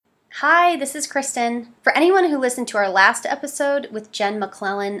Hi, this is Kristen. For anyone who listened to our last episode with Jen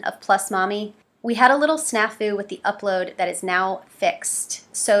McClellan of Plus Mommy, we had a little snafu with the upload that is now fixed.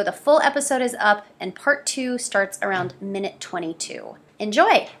 So the full episode is up and part 2 starts around minute 22.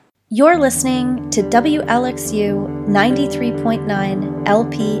 Enjoy! You're listening to WLXU 93.9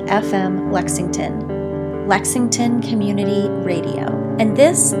 LP-FM Lexington Community Radio. And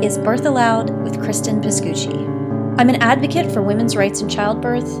this is Birth Aloud with Kristen Piscucci. I'm an advocate for women's rights in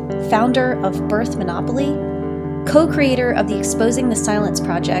childbirth, founder of Birth Monopoly, co-creator of the Exposing the Silence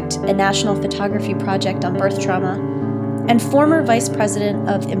Project, a national photography project on birth trauma, and former vice president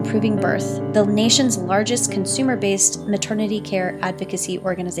of Improving Birth, the nation's largest consumer-based maternity care advocacy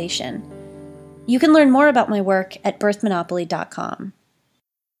organization. You can learn more about my work at birthmonopoly.com.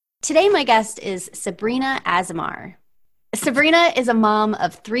 Today, my guest is Sabrina Azemar. Sabrina is a mom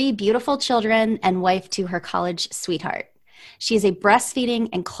of 3 beautiful children and wife to her college sweetheart. She is a breastfeeding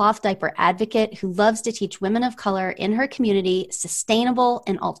and cloth diaper advocate who loves to teach women of color in her community sustainable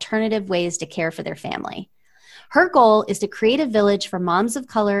and alternative ways to care for their family. Her goal is to create a village for moms of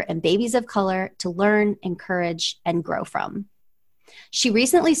color and babies of color to learn, encourage, and grow from. She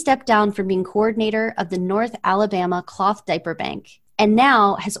recently stepped down from being coordinator of the North Alabama Cloth Diaper Bank and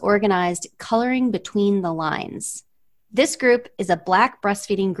now has organized Coloring Between the Lines. This group is a Black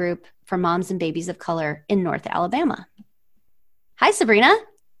breastfeeding group for moms and babies of color in North Alabama. Hi, Sabrina.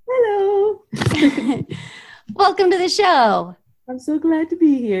 Hello. Welcome to the show. I'm so glad to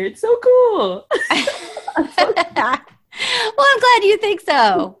be here. It's so cool. Well, I'm glad you think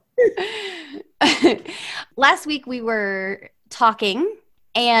so. Last week we were talking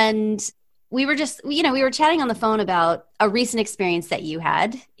and we were just, we were chatting on the phone about a recent experience that you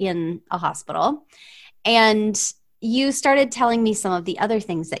had in a hospital. And you started telling me some of the other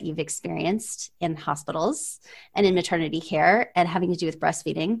things that you've experienced in hospitals and in maternity care and having to do with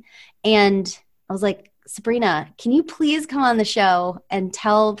breastfeeding. And I was like, Sabrina, can you please come on the show and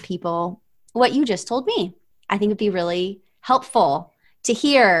tell people what you just told me? I think it'd be really helpful to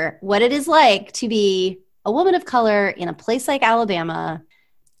hear what it is like to be a woman of color in a place like Alabama,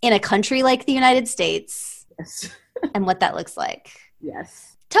 in a country like the United States, Yes. and what that looks like.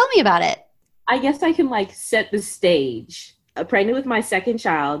 Yes. Tell me about it. I guess I can set the stage. Pregnant with my second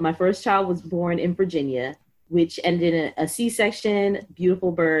child. My first child was born in Virginia, which ended in a C-section,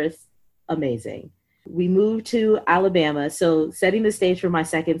 beautiful birth, amazing. We moved to Alabama. So setting the stage for my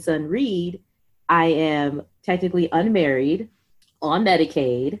second son, Reed, I am technically unmarried, on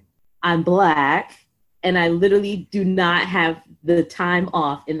Medicaid, I'm Black, and I literally do not have the time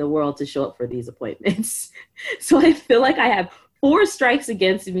off in the world to show up for these appointments. So I feel like I have 4 strikes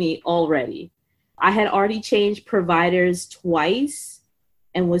against me already. I had already changed providers twice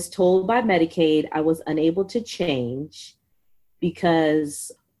and was told by Medicaid I was unable to change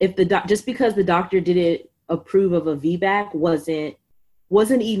because just because the doctor didn't approve of a VBAC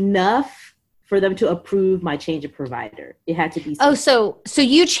wasn't enough for them to approve my change of provider. It had to be. Oh, so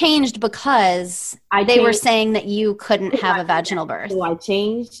you changed because they were saying that you couldn't have a vaginal birth. So I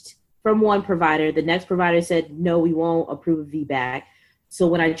changed from one provider. The next provider said, no, we won't approve a VBAC. So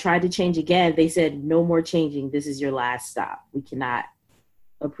when I tried to change again, they said, no more changing. This is your last stop. We cannot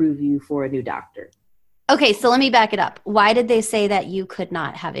approve you for a new doctor. Okay, so let me back it up. Why did they say that you could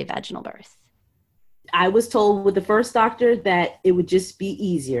not have a vaginal birth? I was told with the first doctor that it would just be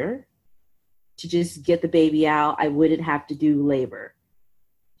easier to just get the baby out. I wouldn't have to do labor.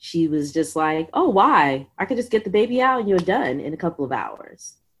 She was just like, oh, why? I could just get the baby out and you're done in a couple of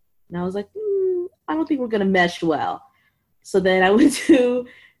hours. And I was like, I don't think we're going to mesh well. So then I went to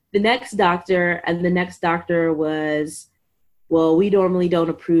the next doctor, and the next doctor was, well, we normally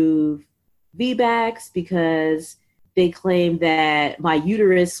don't approve VBACs because they claim that my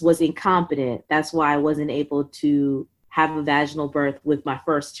uterus was incompetent. That's why I wasn't able to have a vaginal birth with my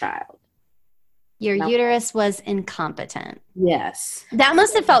first child. Your uterus was incompetent. Yes. That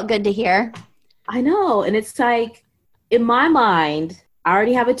must have felt good to hear. I know. And it's like, in my mind, I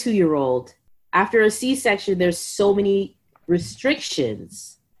already have a 2-year-old. After a C-section, there's so many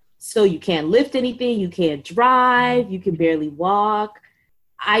restrictions. So you can't lift anything, you can't drive, you can barely walk.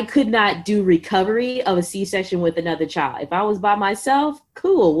 I could not do recovery of a C-section with another child. If I was by myself,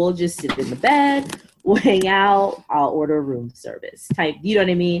 cool, we'll just sit in the bed, we'll hang out, I'll order a room service type, you know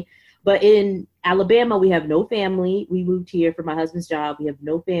what I mean? But in Alabama, we have no family. We moved here for my husband's job. We have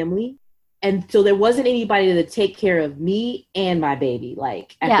no family. And so there wasn't anybody to take care of me and my baby,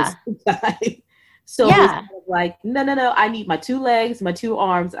 at the same time. So it was kind of like, no, I need my 2 legs, my 2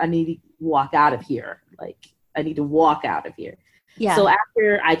 arms. I need to walk out of here. I need to walk out of here. Yeah. So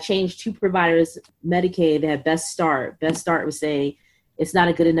after I changed 2 providers, Medicaid, they had Best Start. Best Start was saying, it's not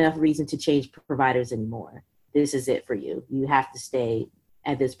a good enough reason to change providers anymore. This is it for you. You have to stay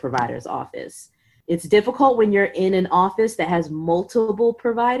at this provider's office. It's difficult when you're in an office that has multiple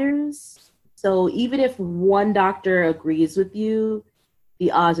providers. So even if one doctor agrees with you, the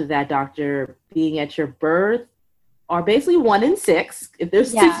odds of that doctor being at your birth are basically 1 in 6 if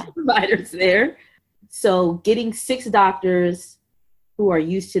there's 6 providers there. So getting 6 doctors who are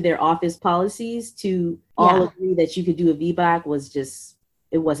used to their office policies to all agree that you could do a VBAC was just,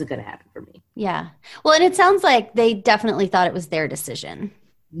 it wasn't going to happen for me. Yeah. Well, and it sounds like they definitely thought it was their decision.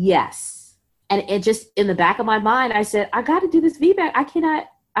 Yes. And it just, in the back of my mind, I said, I got to do this VBAC.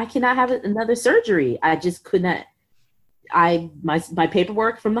 I cannot have another surgery. I just could not. My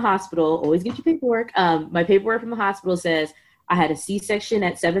paperwork from the hospital, always get your paperwork. My paperwork from the hospital says I had a C-section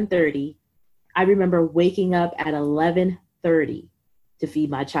at 7:30. I remember waking up at 11:30 to feed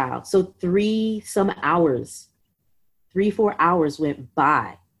my child. So 4 hours went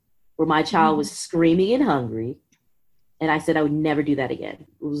by where my child was screaming and hungry. And I said I would never do that again.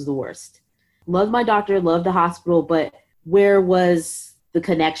 It was the worst. Loved my doctor, loved the hospital, but where was the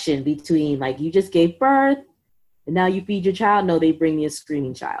connection between, like, you just gave birth and now you feed your child? No, they bring me a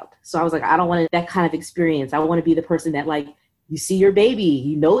screaming child. So I was like, I don't want that kind of experience. I want to be the person that, like, you see your baby,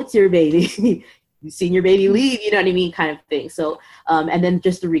 you know it's your baby. You've seen your baby leave, you know what I mean, kind of thing. So, and then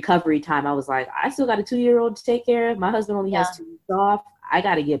just the recovery time, I was like, I still got a 2-year-old to take care of. My husband only has 2 weeks off. I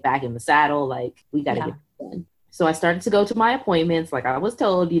got to get back in the saddle. Like, we got to get done. So I started to go to my appointments, like I was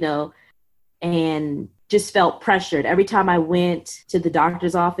told, and just felt pressured. Every time I went to the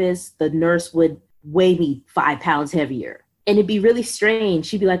doctor's office, the nurse would weigh me 5 pounds heavier. And it'd be really strange.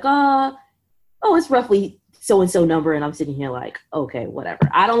 She'd be like, oh, it's roughly so-and-so number. And I'm sitting here like, okay, whatever.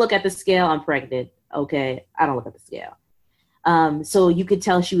 I don't look at the scale. I'm pregnant. Okay. I don't look at the scale. So you could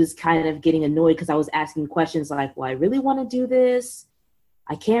tell she was kind of getting annoyed because I was asking questions like, well, I really want to do this.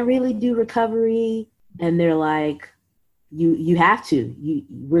 I can't really do recovery. And they're like, you have to,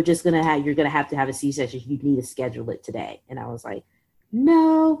 you're going to have to have a C-section. You need to schedule it today. And I was like,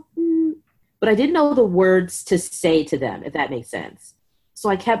 no, but I didn't know the words to say to them, if that makes sense. So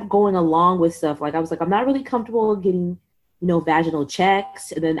I kept going along with stuff. Like, I was like, I'm not really comfortable getting, vaginal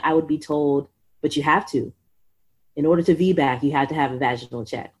checks. And then I would be told, but you have to. In order to VBAC, you have to have a vaginal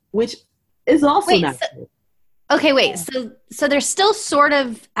check, which is also not true. Okay, wait. So they're still sort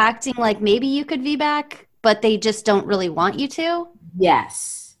of acting like maybe you could VBAC, but they just don't really want you to?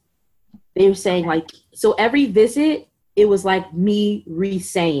 Yes. They were saying, like, so every visit, it was like me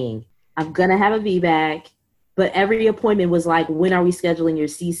re-saying, I'm going to have a VBAC. But every appointment was like, when are we scheduling your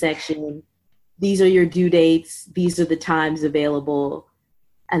C-section? These are your due dates. These are the times available.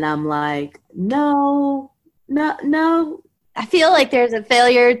 And I'm like, no. I feel like there's a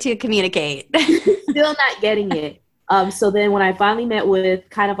failure to communicate. Still not getting it. So then when I finally met with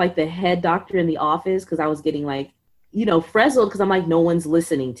kind of like the head doctor in the office, because I was getting like, frazzled because I'm like, no one's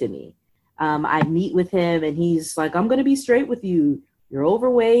listening to me. I meet with him and he's like, I'm going to be straight with you. You're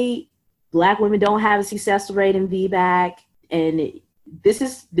overweight. Black women don't have a success rate in VBAC. And this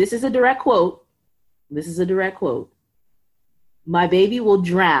is a direct quote. This is a direct quote. My baby will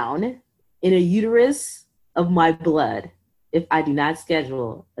drown in a uterus of my blood if I do not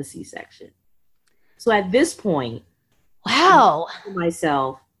schedule a C-section. So at this point, wow, I'm thinking to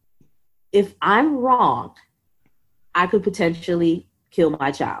myself, if I'm wrong, I could potentially kill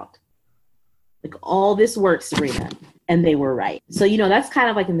my child. Like, all this work, Sabrina. And they were right. So, that's kind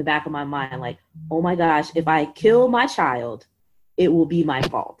of like in the back of my mind, like, oh my gosh, if I kill my child, it will be my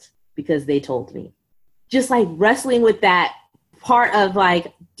fault because they told me. Just like wrestling with that part of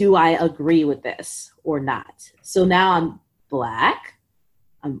like, do I agree with this or not? So now I'm Black,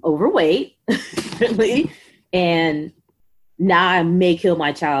 I'm overweight, really, and now I may kill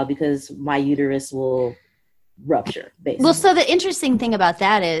my child because my uterus will rupture, basically. Well, so the interesting thing about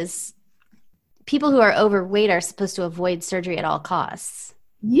that is people who are overweight are supposed to avoid surgery at all costs.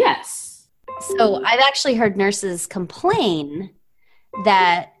 Yes. So I've actually heard nurses complain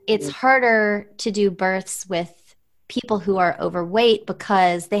that it's harder to do births with people who are overweight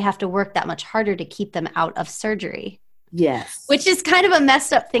because they have to work that much harder to keep them out of surgery. Yes. Which is kind of a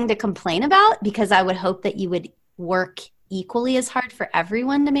messed up thing to complain about, because I would hope that you would work equally as hard for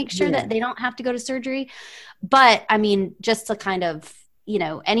everyone to make sure that they don't have to go to surgery. But I mean, just to kind of,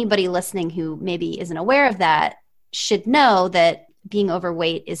 anybody listening who maybe isn't aware of that should know that being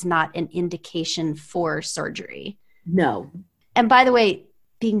overweight is not an indication for surgery. No. And by the way,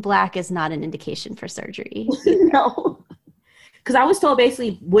 being Black is not an indication for surgery. No. Because I was told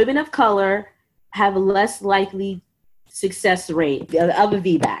basically women of color have a less likely success rate of a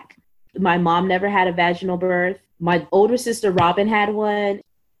VBAC. My mom never had a vaginal birth. My older sister, Robin, had one.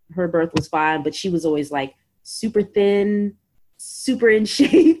 Her birth was fine, but she was always like super thin, super in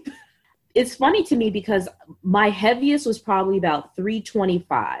shape. It's funny to me because my heaviest was probably about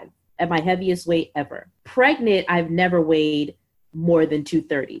 325 at my heaviest weight ever. Pregnant, I've never weighed more than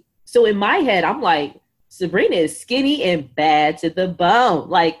 230. So in my head, I'm like, Sabrina is skinny and bad to the bone.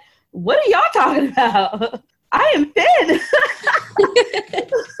 Like, what are y'all talking about? I am thin.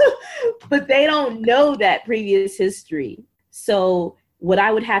 But they don't know that previous history. So what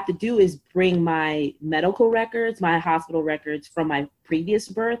I would have to do is bring my medical records, my hospital records from my previous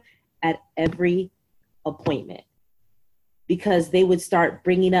birth at every appointment, because they would start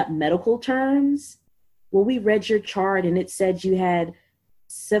bringing up medical terms. Well, we read your chart and it said you had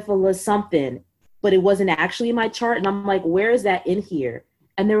syphilis something, but it wasn't actually in my chart. And I'm like, where is that in here?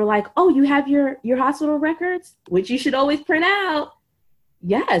 And they were like, oh, you have your hospital records, which you should always print out.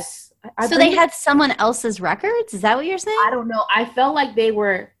 Yes. So they had someone else's records? Is that what you're saying? I don't know. I felt like they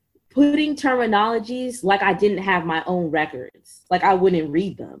were putting terminologies like I didn't have my own records. Like I wouldn't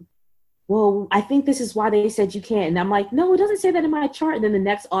read them. Well, I think this is why they said you can't. And I'm like, no, it doesn't say that in my chart. And then the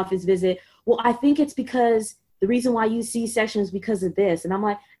next office visit, well, I think it's because the reason why you C-section is because of this. And I'm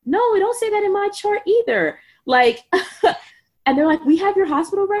like, no, it don't say that in my chart either. Like, and they're like, we have your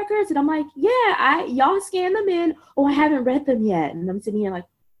hospital records. And I'm like, yeah, y'all scan them in. Oh, I haven't read them yet. And I'm sitting here like,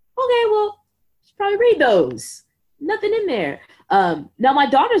 okay, well, you should probably read those. Nothing in there. Now my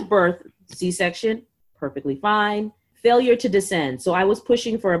daughter's birth, C-section, perfectly fine. Failure to descend. So I was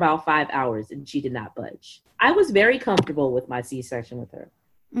pushing for about 5 hours and she did not budge. I was very comfortable with my C-section with her.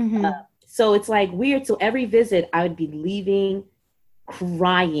 Mm-hmm. So it's like weird. So every visit I would be leaving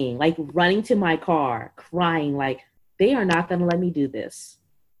crying, like running to my car, crying, like they are not going to let me do this.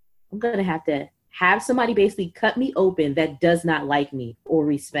 I'm going to have somebody basically cut me open that does not like me or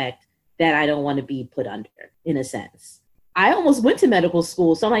respect that I don't want to be put under, in a sense. I almost went to medical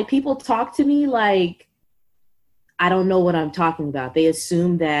school. So like people talk to me like, I don't know what I'm talking about. They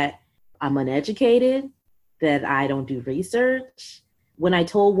assume that I'm uneducated, that I don't do research. When I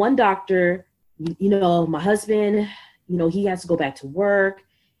told one doctor, you know, my husband, you know, he has to go back to work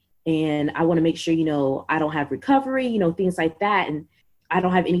and I want to make sure, you know, I don't have recovery, you know, things like that. And I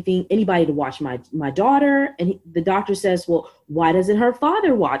don't have anybody to watch my daughter. And the doctor says, well, why doesn't her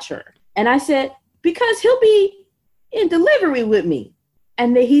father watch her? And I said, because he'll be in delivery with me.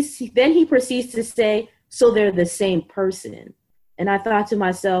 And then he proceeds to say, so they're the same person. And I thought to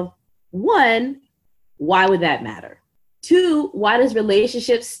myself, one, why would that matter? Two, why does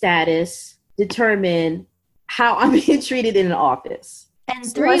relationship status determine how I'm being treated in an office? And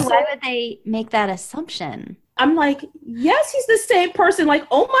three, why would they make that assumption? I'm like, yes, he's the same person. Like,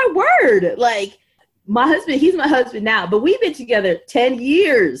 oh my word. Like my husband, he's my husband now, but we've been together 10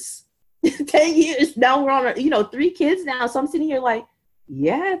 years. 10 years. Now we're on, 3 kids now. So I'm sitting here like,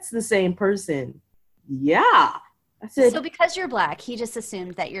 yeah, it's the same person. Yeah. I said, so because you're Black, he just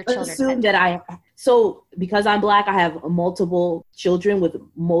assumed that your children so because I'm Black, I have multiple children with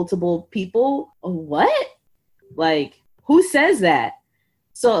multiple people. What? Like, who says that?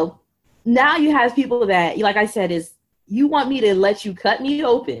 So now you have people that, like I said, is you want me to let you cut me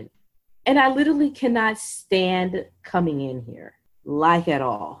open. And I literally cannot stand coming in here. Like at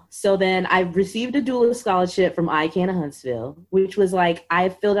all. So then I received a doula scholarship from ICANN of Huntsville, which was like, I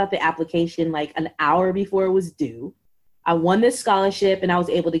filled out the application like an hour before it was due. I won this scholarship and I was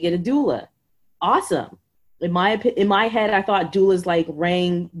able to get a doula. Awesome. In my head, I thought doulas like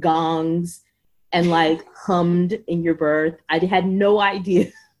rang gongs and like hummed in your birth. I had no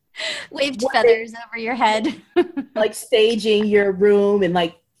idea. Waved feathers over your head. Like staging your room and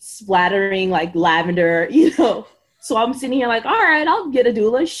like splattering like lavender, So I'm sitting here like, all right, I'll get a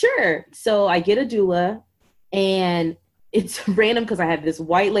doula. Sure. So I get a doula and it's random because I have this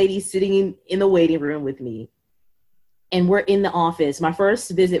white lady sitting in the waiting room with me and we're in the office. My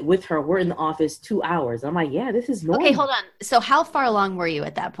first visit with her, we're in the office 2 hours. I'm like, yeah, this is normal. Okay, hold on. So how far along were you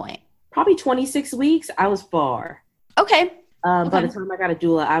at that point? Probably 26 weeks. I was far. Okay. By the time I got a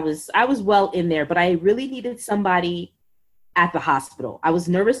doula, I was well in there, but I really needed somebody at the hospital. I was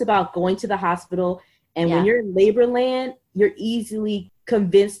nervous about going to the hospital. And when you're in labor land, you're easily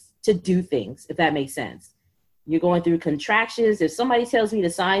convinced to do things, if that makes sense. You're going through contractions. If somebody tells me to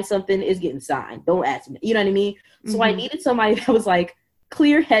sign something, it's getting signed. Don't ask me. You know what I mean? Mm-hmm. So I needed somebody that was like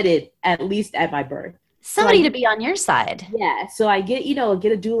clear-headed, at least at my birth. Somebody to be on your side. Yeah. So I get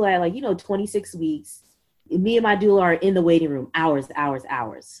a doula at like, 26 weeks. Me and my doula are in the waiting room, hours.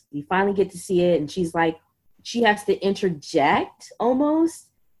 We finally get to see it. And she's like, she has to interject almost.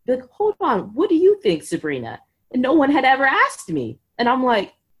 Like, hold on, what do you think, Sabrina? And no one had ever asked me. And I'm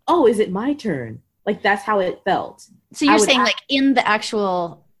like, oh, is it my turn? Like, that's how it felt. So you're saying like in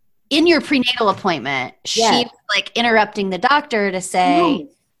your prenatal appointment, she was like interrupting the doctor to say,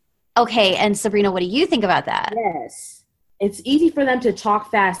 okay, and Sabrina, what do you think about that? Yes. It's easy for them to talk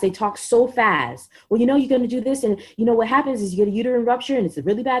fast. They talk so fast. Well, you're going to do this. And what happens is you get a uterine rupture and it's a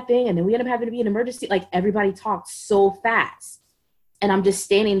really bad thing. And then we end up having to be an emergency. Like, everybody talks so fast. And I'm just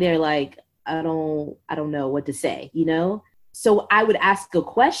standing there like, I don't know what to say, So I would ask a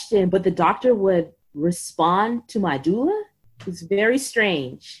question, but the doctor would respond to my doula. It's very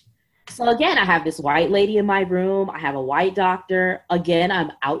strange. So again, I have this white lady in my room. I have a white doctor. Again,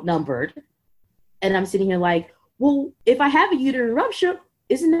 I'm outnumbered. And I'm sitting here like, well, if I have a uterine rupture,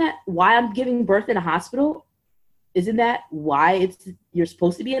 isn't that why I'm giving birth in a hospital? Isn't that why you're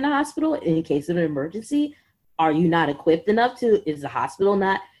supposed to be in a hospital in case of an emergency? Are you not equipped enough is the hospital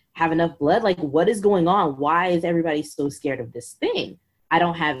not have enough blood? Like, what is going on? Why is everybody so scared of this thing? I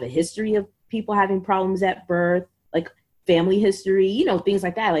don't have a history of people having problems at birth, like family history, things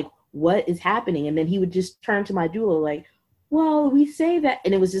like that. Like, what is happening? And then he would just turn to my doula like, well, we say that.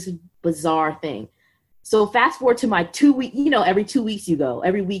 And it was just a bizarre thing. So fast forward to my 2 week, every 2 weeks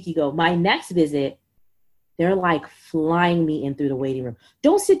every week you go. My next visit, they're like flying me in through the waiting room.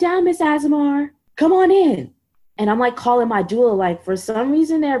 Don't sit down, Miss Azemar. Come on in. And I'm like calling my doula, like, for some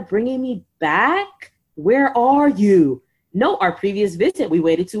reason they're bringing me back. Where are you? No, our previous visit, we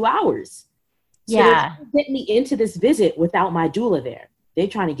waited 2 hours. So they're getting me into this visit without my doula there. They're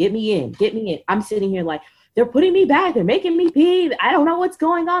trying to get me in. I'm sitting here like, they're putting me back. They're making me pee. I don't know what's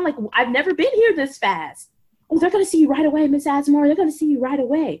going on. Like, I've never been here this fast. Oh, they're going to see you right away, Miss Azemar. They're going to see you right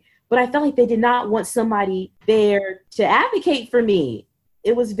away. But I felt like they did not want somebody there to advocate for me.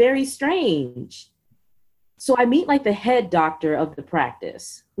 It was very strange. So I meet like the head doctor of the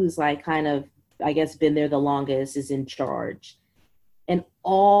practice, who's like kind of, I guess, been there the longest, is in charge. And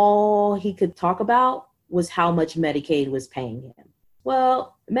all he could talk about was how much Medicaid was paying him.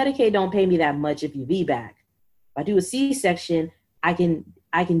 Well, Medicaid don't pay me that much if you VBAC. If I do a C-section, I can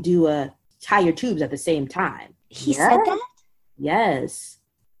tie your tubes at the same time. He said that? Yes.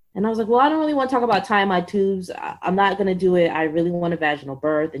 And I was like, well, I don't really want to talk about tying my tubes. I'm not going to do it. I really want a vaginal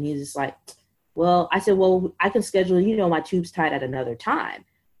birth. And he's just like, well, I said, well, I can schedule, my tubes tied at another time.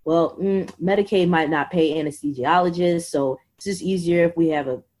 Well, Medicaid might not pay anesthesiologists, so it's just easier if we have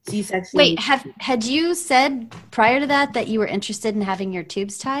a C-section. Wait, had you said prior to that you were interested in having your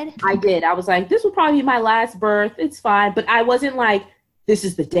tubes tied? I did. I was like, this will probably be my last birth. It's fine. But I wasn't like, this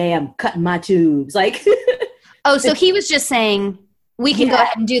is the day I'm cutting my tubes. Like, oh, so he was just saying, we can go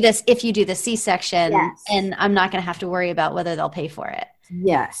ahead and do this if you do the C-section, and I'm not going to have to worry about whether they'll pay for it.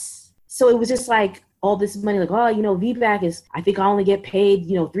 Yes. So it was just like all this money, like, oh, VBAC is, I think I only get paid,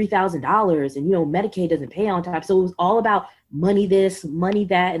 $3,000, and, Medicaid doesn't pay on time. So it was all about money this, money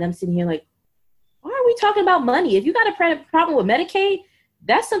that. And I'm sitting here like, why are we talking about money? If you got a problem with Medicaid,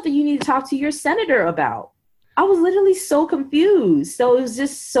 that's something you need to talk to your senator about. I was literally so confused. So it was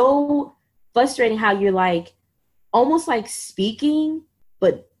just so frustrating how you're like, almost like speaking,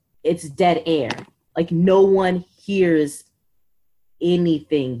 but it's dead air. Like, no one hears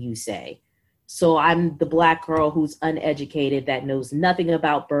anything you say. So I'm the Black girl who's uneducated that knows nothing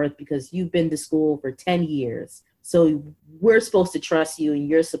about birth because you've been to school for 10 years. So we're supposed to trust you and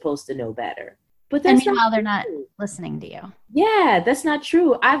you're supposed to know better. But that's meanwhile, they're not listening to you. Yeah, that's not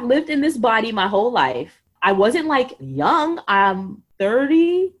true. I've lived in this body my whole life. I wasn't like young. I'm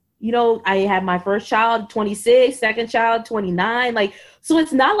 30. I had my first child, 26, second child, 29. Like, so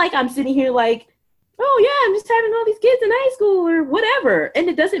it's not like I'm sitting here like, oh yeah, I'm just having all these kids in high school or whatever. And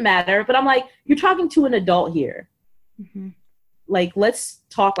it doesn't matter. But I'm like, you're talking to an adult here. Mm-hmm. Like, let's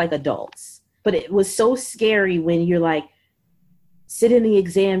talk like adults. But it was so scary when you're like, sit in the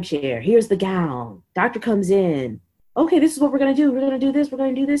exam chair. Here's the gown. Doctor comes in. Okay, this is what we're going to do. We're going to do this. We're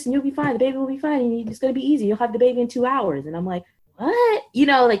going to do this. And you'll be fine. The baby will be fine. And it's going to be easy. You'll have the baby in 2 hours. And I'm like, what?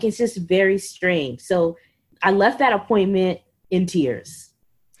 Like, it's just very strange. So I left that appointment in tears.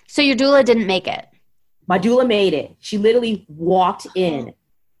 So your doula didn't make it? My doula made it. She literally walked in.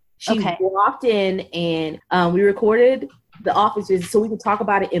 She walked in and we recorded the office visit so we could talk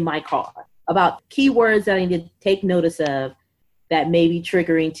about it in my car, about keywords that I need to take notice of that may be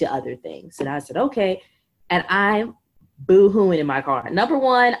triggering to other things. And I said, okay. And I'm boo-hooing in my car. Number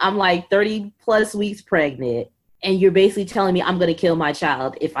one, I'm like 30 plus weeks pregnant. And you're basically telling me I'm going to kill my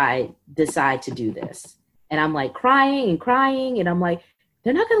child if I decide to do this. And I'm like crying. And I'm like,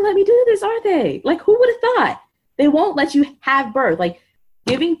 they're not going to let me do this, are they? Like, who would have thought? They won't let you have birth. Like,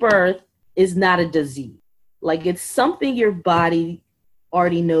 giving birth is not a disease. Like, it's something your body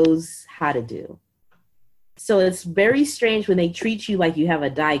already knows how to do. So it's very strange when they treat you like you have a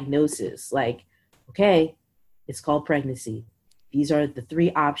diagnosis. Like, okay, it's called pregnancy. These are the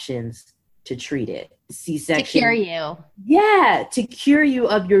 3 options to treat it. C-section. To cure you. Yeah, to cure you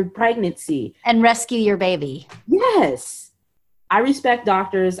of your pregnancy. And rescue your baby. Yes. I respect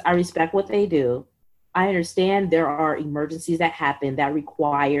doctors. I respect what they do. I understand there are emergencies that happen that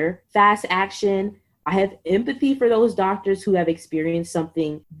require fast action. I have empathy for those doctors who have experienced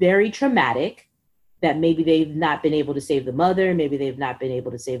something very traumatic, that maybe they've not been able to save the mother, maybe they've not been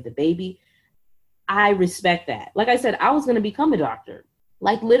able to save the baby. I respect that. Like I said, I was going to become a doctor.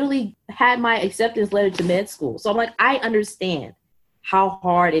 Like literally had my acceptance letter to med school. So I'm like, I understand how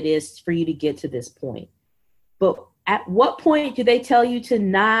hard it is for you to get to this point. But at what point do they tell you to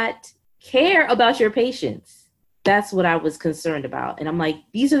not care about your patients? That's what I was concerned about. And I'm like,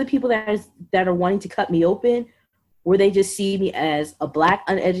 these are the people that are wanting to cut me open, where they just see me as a Black,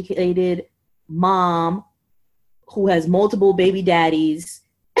 uneducated mom who has multiple baby daddies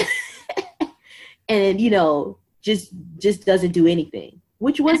and, just doesn't do anything,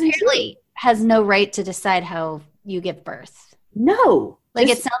 which wasn't apparently true. Has no right to decide how you give birth. No. Like,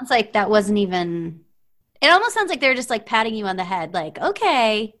 it sounds like that wasn't even, it almost sounds like they're just like patting you on the head. Like,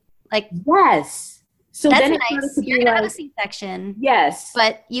 okay, like, yes. So that's then nice. You're going to have a C-section. Yes.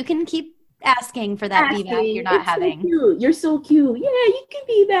 But you can keep asking for that VBAC you're not having. So cute. You're so cute. Yeah, you can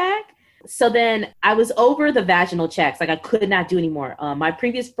be back. So then I was over the vaginal checks. Like I could not do anymore. My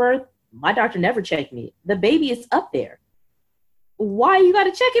previous birth, my doctor never checked me. The baby is up there. Why you got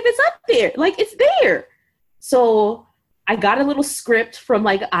to check if it's up there? Like it's there. So I got a little script from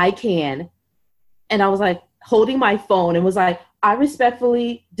like ICANN, and I was like holding my phone and was like, I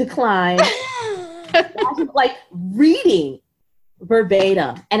respectfully decline. Like reading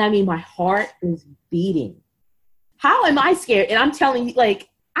verbatim. And I mean, my heart is beating. How am I scared? And I'm telling you, like,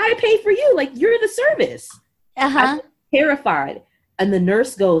 I pay for you. Like, you're the service. I'm terrified. And the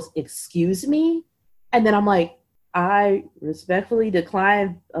nurse goes, excuse me? And then I'm like, I respectfully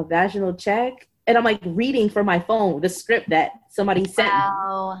decline a vaginal check. And I'm like reading from my phone the script that somebody sent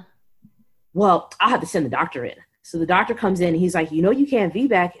me. Well, I'll have to send the doctor in. So the doctor comes in and he's like, you can't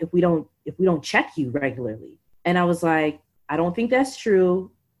VBAC if we don't check you regularly. And I was like, I don't think that's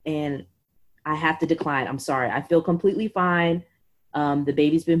true. And I have to decline. I'm sorry. I feel completely fine. The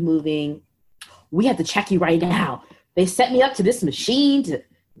baby's been moving. We have to check you right now. They set me up to this machine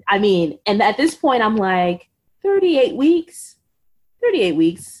and at this point I'm like 38 weeks.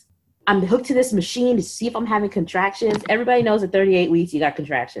 I'm hooked to this machine to see if I'm having contractions. Everybody knows at 38 weeks, you got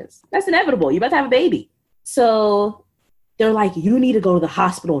contractions. That's inevitable. You're about to have a baby. So they're like, you need to go to the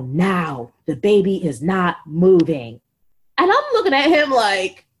hospital now. The baby is not moving. And I'm looking at him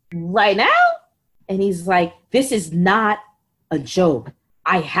like, right now? And he's like, this is not a joke.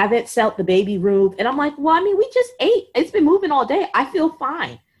 I haven't felt the baby move. And I'm like, well, we just ate. It's been moving all day. I feel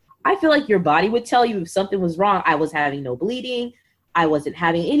fine. I feel like your body would tell you if something was wrong. I was having no bleeding. I wasn't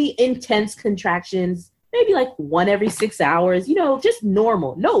having any intense contractions, maybe like 1 every 6 hours, just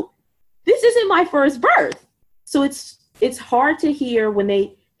normal. No, this isn't my first birth. So it's hard to hear when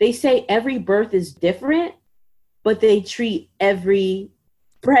they say every birth is different, but they treat every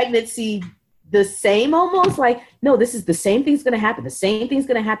pregnancy the same almost. Like, no, this is the same thing's going to happen. The same thing's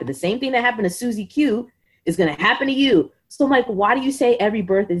going to happen. The same thing that happened to Susie Q is going to happen to you. So I'm like, why do you say every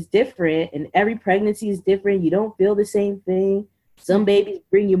birth is different and every pregnancy is different? You don't feel the same thing. Some babies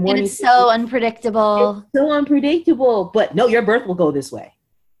bring you morning. And it's so unpredictable. It's so unpredictable. But no, your birth will go this way.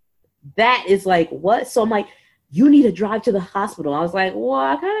 That is like, what? So I'm like, you need to drive to the hospital. I was like, well,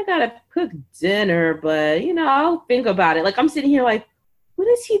 I kind of got to cook dinner, but, I'll think about it. Like, I'm sitting here like, what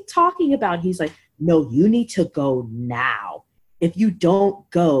is he talking about? He's like, no, you need to go now. If you don't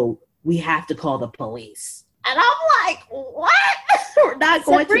go, we have to call the police. And I'm like, what? We're not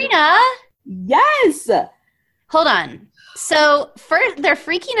going Sabrina? Yes. Hold on. So first, they're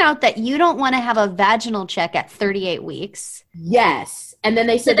freaking out that you don't want to have a vaginal check at 38 weeks. Yes. And then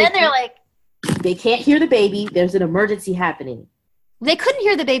they said, so then they're like, they can't hear the baby. There's an emergency happening. They couldn't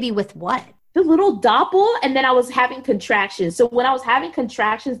hear the baby with what? The little doppel. And then I was having contractions. So when I was having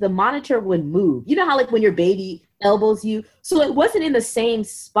contractions, the monitor would move. You know how like when your baby elbows you? So it wasn't in the same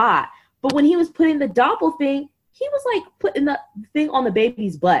spot. But when he was putting the doppel thing, he was like putting the thing on the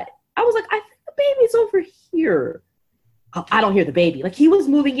baby's butt. I was like, I think the baby's over here. Oh, I don't hear the baby. Like he was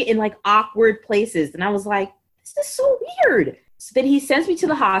moving it in like awkward places. And I was like, this is so weird. So then he sends me to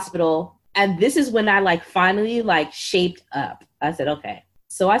the hospital. And this is when I like finally like shaped up. I said, okay.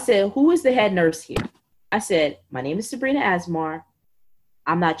 So I said, who is the head nurse here? I said, my name is Sabrina Azemar.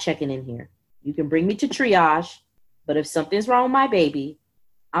 I'm not checking in here. You can bring me to triage, but if something's wrong with my baby,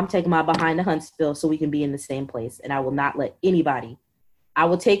 I'm taking my behind to Huntsville so we can be in the same place. And I will not let anybody I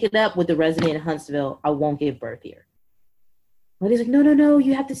will take it up with the resident in Huntsville. I won't give birth here. Lady's like, no,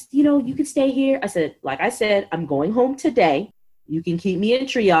 you have to, you can stay here. I said, like I said, I'm going home today. You can keep me in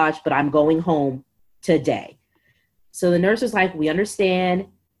triage, but I'm going home today. So the nurse was like, we understand.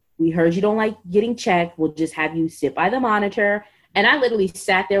 We heard you don't like getting checked. We'll just have you sit by the monitor. And I literally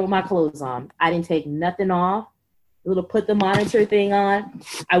sat there with my clothes on. I didn't take nothing off. Little put the monitor thing on.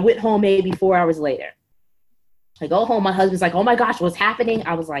 I went home maybe 4 hours later. I go home. My husband's like, oh my gosh, what's happening?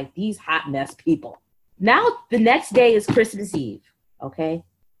 I was like, these hot mess people. Now the next day is Christmas Eve. Okay.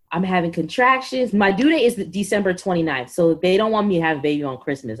 I'm having contractions. My due date is December 29th. So they don't want me to have a baby on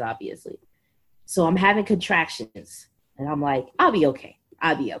Christmas, obviously. So I'm having contractions. And I'm like, I'll be okay.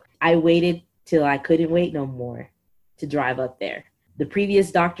 I waited till I couldn't wait no more to drive up there. The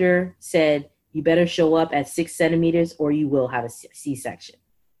previous doctor said, you better show up at 6 centimeters or you will have a C-section.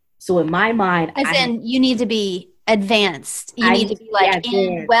 So in my mind, you need to be advanced. You need to be like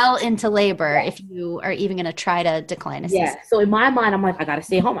well into labor if you are even going to try to decline a C-section. Yeah. So in my mind, I'm like, I got to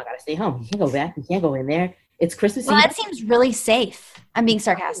stay home. You can't go back. You can't go in there. It's Christmas Eve. Well, that seems really safe. I'm being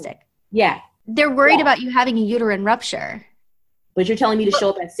sarcastic. Yeah. They're worried about you having a uterine rupture. But you're telling me to show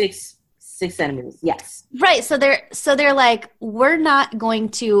up at 6 centimeters. Yes. Right. So they're like, we're not going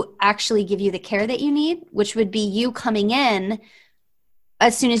to actually give you the care that you need, which would be you coming in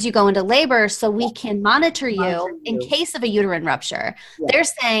as soon as you go into labor so we can monitor you in case of a uterine rupture. Yeah. They're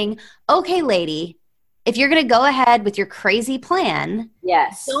saying, okay, lady, if you're going to go ahead with your crazy plan,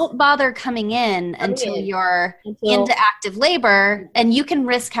 don't bother coming in until you're into active labor, and you can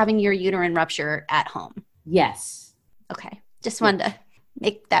risk having your uterine rupture at home. Yes. Okay. Just wanted to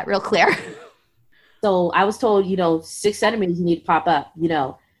make that real clear. So I was told, 6 centimeters you need to pop up,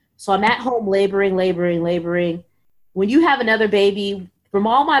 So I'm at home laboring. When you have another baby, from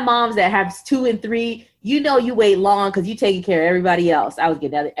all my moms that have 2 and 3, you wait long because you're taking care of everybody else. I was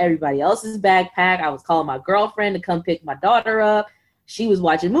getting out of everybody else's backpack. I was calling my girlfriend to come pick my daughter up. She was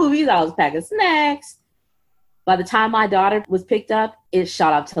watching movies. I was packing snacks. By the time my daughter was picked up, it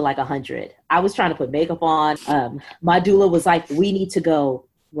shot up to like 100. I was trying to put makeup on. My doula was like, we need to go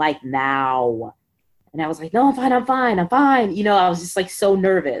like now. And I was like, no, I'm fine. I was just like so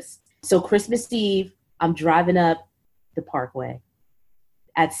nervous. So Christmas Eve, I'm driving up the Parkway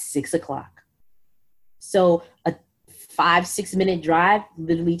at 6:00. So a 5-6 minute drive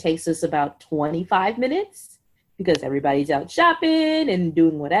literally takes us about 25 minutes because everybody's out shopping and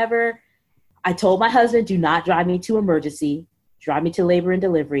doing whatever. I told my husband, do not drive me to emergency, drive me to labor and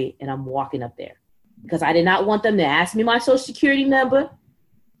delivery, and I'm walking up there because I did not want them to ask me my social security number.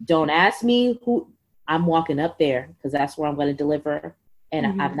 Don't ask me who. I'm walking up there because that's where I'm going to deliver,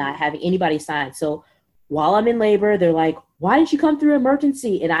 and I'm not having anybody sign. So while I'm in labor, they're like, why didn't you come through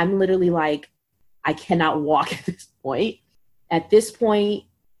emergency? And I'm literally like, I cannot walk at this point. At this point,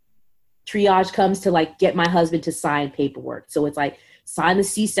 triage comes to like get my husband to sign paperwork. So it's like, sign the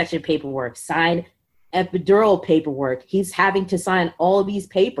C-section paperwork, sign epidural paperwork. He's having to sign all of these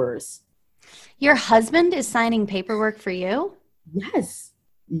papers. Your husband is signing paperwork for you? Yes.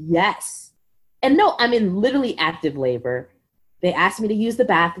 And no, I'm in literally active labor. They asked me to use the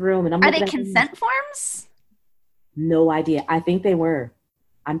bathroom. And Are they consent forms? No idea. I think they were.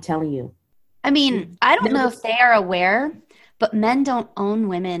 I'm telling you. I mean, I don't know if they are aware, but men don't own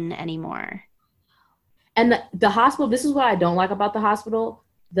women anymore. And the hospital, this is what I don't like about the hospital.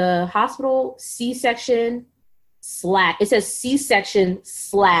 The hospital C-section it says C-section /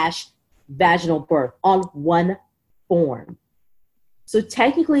 vaginal birth on one form. So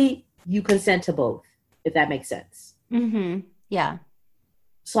technically you consent to both, if that makes sense. Mm-hmm. Yeah.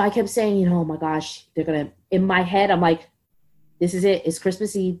 So I kept saying, oh my gosh, in my head, I'm like, this is it. It's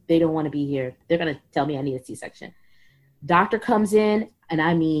Christmas Eve. They don't want to be here. They're going to tell me I need a C-section. Doctor comes in, and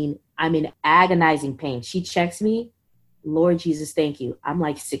I mean, I'm in agonizing pain. She checks me. Lord Jesus, thank you. I'm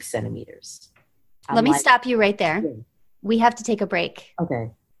like 6 centimeters. Let me stop you right there. Yeah. We have to take a break.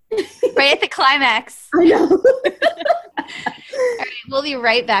 Okay. Right at the climax. I know. All right, we'll be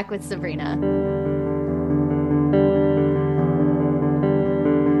right back with Sabrina.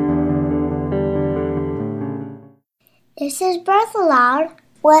 This is Birth Aloud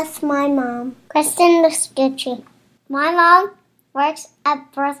with my mom, Kristen Piscucci. My mom works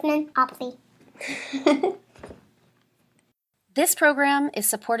at Birth Monopoly. This program is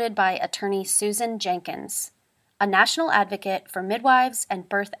supported by attorney Susan Jenkins, a national advocate for midwives and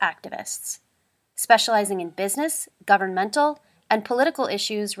birth activists, specializing in business, governmental, and political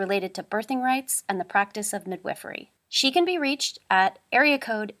issues related to birthing rights and the practice of midwifery. She can be reached at area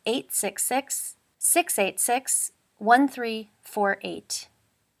code 866-686-1348.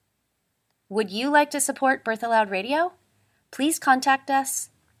 Would you like to support Birth Aloud Radio? please contact us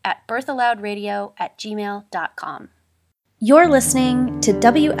at birthaloudradio@gmail.com. You're listening to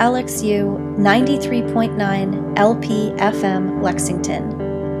WLXU 93.9 LP-FM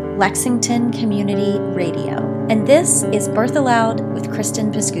Lexington, Lexington Community Radio. And this is Birth Aloud with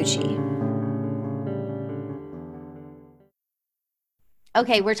Kristen Piscucci.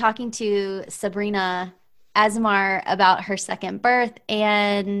 Okay, we're talking to Sabrina Azemar about her second birth,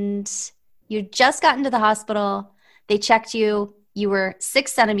 and you just got into the hospital. They checked you. You were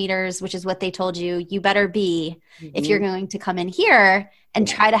 6 centimeters, which is what they told you you better be if you're going to come in here and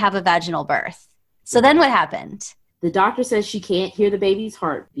try to have a vaginal birth. So then what happened? The doctor says she can't hear the baby's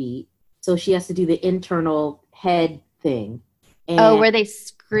heartbeat, so she has to do the internal head thing. And where they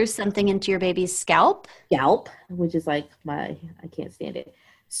screw something into your baby's scalp? Scalp, which is like I can't stand it.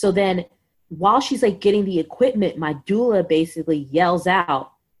 So then while she's like getting the equipment, my doula basically yells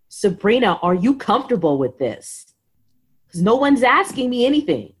out, "Sabrina, are you comfortable with this?" Because no one's asking me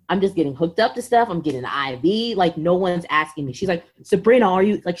anything. I'm just getting hooked up to stuff. I'm getting an IV. Like, no one's asking me. She's like, "Sabrina, are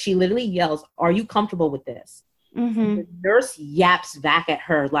you," like, she literally yells, "Are you comfortable with this?" Mm-hmm. The nurse yaps back at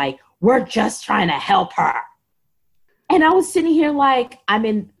her like, "We're just trying to help her." And I was sitting here like, I'm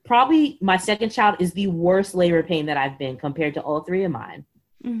in probably my second child is the worst labor pain that I've been compared to all 3 of mine.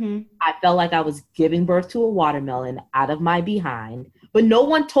 Mm-hmm. I felt like I was giving birth to a watermelon out of my behind. But no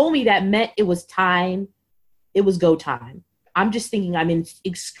one told me that meant it was time. It was go time. I'm just thinking I'm in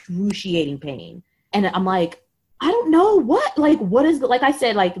excruciating pain. And I'm like, I don't know what is, like I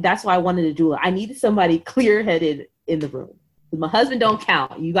said, like, that's why I wanted to do it. I needed somebody clear-headed in the room. My husband don't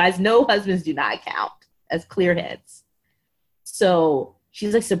count. You guys know husbands do not count as clear heads. So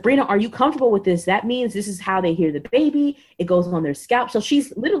she's like, "Sabrina, are you comfortable with this? That means this is how they hear the baby. It goes on their scalp." So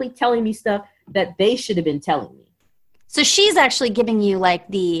she's literally telling me stuff that they should have been telling me. So she's actually giving you like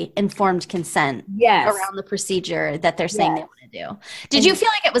the informed consent around the procedure that they're saying they want to do. Did you feel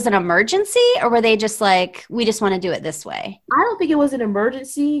like it was an emergency, or were they just like, "We just want to do it this way"? I don't think it was an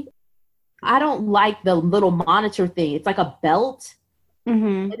emergency. I don't like the little monitor thing. It's like a belt.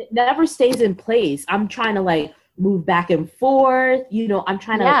 Mm-hmm. And it never stays in place. I'm trying to like move back and forth. You know, I'm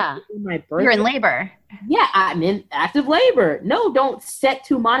trying to do my birth. You're in labor. Yeah, I'm in active labor. No, don't set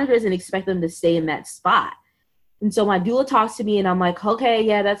 2 monitors and expect them to stay in that spot. And so my doula talks to me and I'm like, "Okay,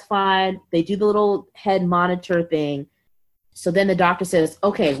 yeah, that's fine." They do the little head monitor thing. So then the doctor says,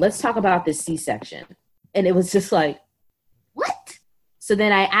 "Okay, let's talk about this C-section." And it was just like, what? So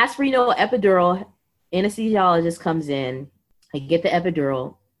then I asked for, epidural. Anesthesiologist comes in. I get the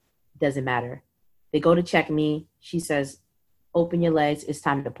epidural. Doesn't matter. They go to check me. She says, "Open your legs. It's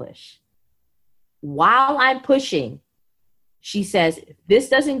time to push." While I'm pushing, she says, "If this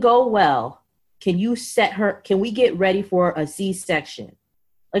doesn't go well, can we get ready for a C-section?"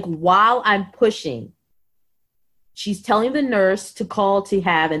 Like, while I'm pushing, she's telling the nurse to call to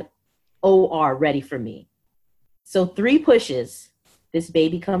have an OR ready for me. So 3 pushes, this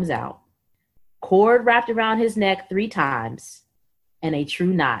baby comes out. Cord wrapped around his neck 3 times and a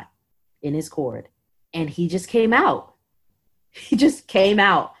true knot in his cord. And he just came out. He just came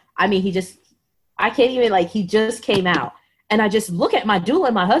out. I mean, he just came out. And I just look at my doula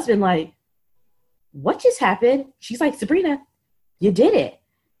and my husband like, "What just happened?" She's like, "Sabrina, you did it."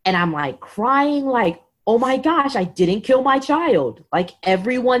 And I'm like crying like, "Oh my gosh, I didn't kill my child," like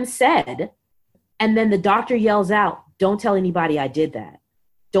everyone said. And then the doctor yells out, "Don't tell anybody I did that.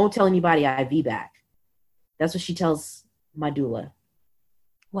 Don't tell anybody I VBAC." That's what she tells my doula.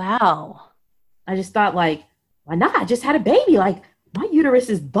 Wow. I just thought, like, why not? I just had a baby. Like, my uterus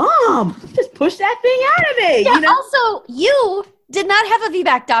is bomb. Just push that thing out of me. Yeah, also, you did not have a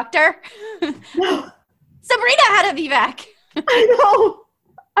VBAC, doctor. No. Sabrina had a VBAC.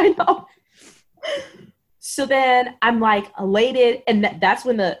 I know. So then I'm like elated, and that's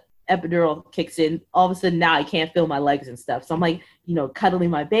when the epidural kicks in. All of a sudden now I can't feel my legs and stuff. So I'm like,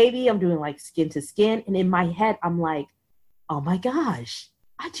 cuddling my baby. I'm doing like skin to skin. And in my head, I'm like, oh my gosh,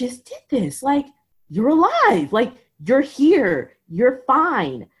 I just did this. Like, you're alive. Like, you're here. You're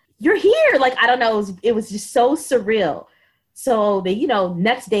fine. You're here. Like, I don't know. It was just so surreal. So the,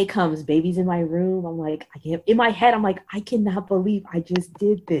 next day comes, baby's in my room. I'm like, in my head, I'm like, I cannot believe I just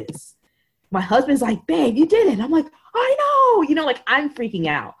did this. My husband's like, "Babe, you did it." I'm like, I know, like, I'm freaking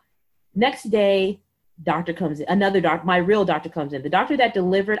out. Next day, doctor comes in, another doctor, my real doctor comes in. The doctor that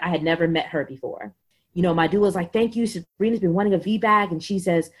delivered, I had never met her before. My doula's like, "Thank you. Sabrina's been wanting a VBAC." And she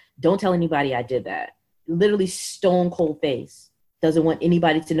says, "Don't tell anybody I did that." Literally stone cold face. Doesn't want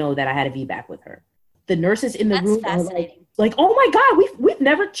anybody to know that I had a VBAC with her. The nurses in the room are like, "Oh my God, we've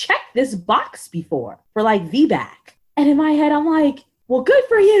never checked this box before for like VBAC." And in my head, I'm like, well, good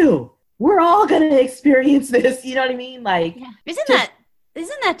for you. we're all going to experience this. You know what I mean? Like, yeah.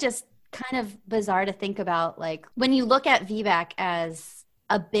 Isn't that just kind of bizarre to think about? Like, when you look at VBAC as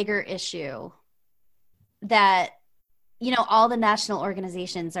a bigger issue, that, you know, all the national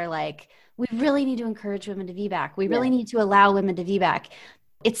organizations are like, we really need to encourage women to VBAC. We really need to allow women to VBAC.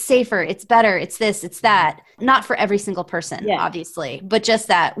 It's safer, it's better, it's this, it's that. Not for every single person, obviously, but just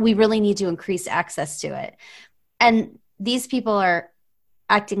that we really need to increase access to it. And these people are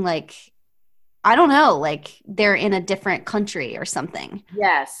acting like, I don't know, like they're in a different country or something.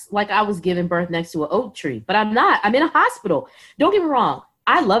 Yes. Like I was giving birth next to an oak tree, but I'm not. I'm in a hospital. Don't get me wrong.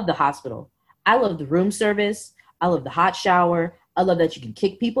 I love the hospital. I love the room service. I love the hot shower. I love that you can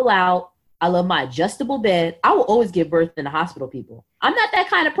kick people out. I love my adjustable bed. I will always give birth in the hospital, people. I'm not that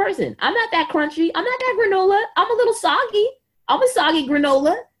kind of person. I'm not that crunchy. I'm not that granola. I'm a little soggy. I'm a soggy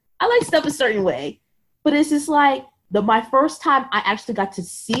granola. I like stuff a certain way. But it's just like my first time I actually got to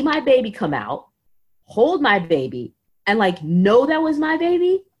see my baby come out, hold my baby, and like know that was my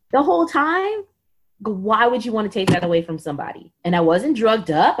baby the whole time. Why would you want to take that away from somebody? And I wasn't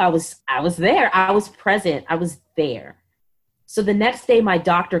drugged up. I was there. I was present. I was there. So the next day my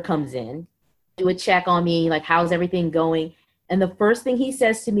doctor comes in, do a check on me, like, how's everything going? And the first thing he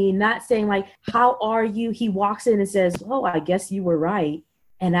says to me, not saying like, how are you? He walks in and says, oh, I guess you were right.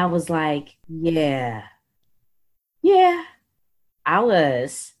 And I was like, yeah, I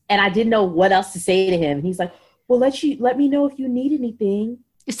was. And I didn't know what else to say to him. And he's like, well, let me know if you need anything.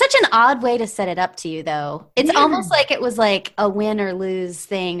 It's such an odd way to set it up to you, though. It's almost like it was like a win or lose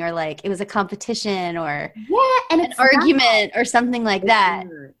thing, or like it was a competition or and an argument or something like that.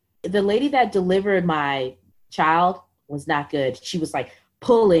 The lady that delivered my child was not good. She was like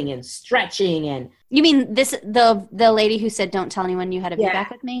pulling and stretching. And you mean the lady who said, don't tell anyone you had a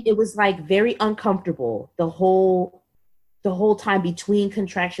VBAC with me? It was like very uncomfortable the whole time between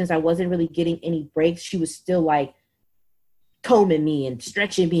contractions. I wasn't really getting any breaks. She was still like combing me and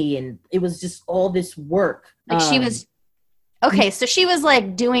stretching me, and it was just all this work. Like she was okay, so she was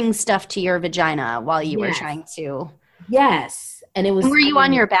like doing stuff to your vagina while you were trying to. Yes. And it was. And were you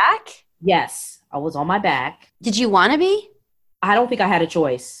on your back? Yes, I was on my back. Did you want to be? I don't think I had a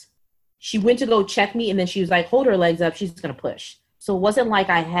choice. She went to go check me, and then she was like, hold her legs up, she's gonna push. So it wasn't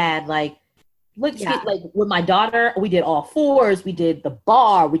like I had like like with my daughter, we did all fours, we did the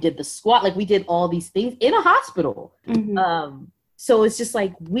bar, we did the squat, like we did all these things in a hospital. Mm-hmm. So it's just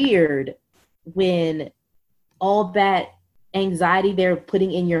like weird when all that anxiety they're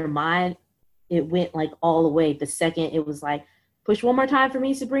putting in your mind, it went like all the way. The second it was like, push one more time for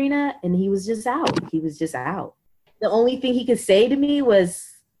me, Sabrina, and he was just out. The only thing he could say to me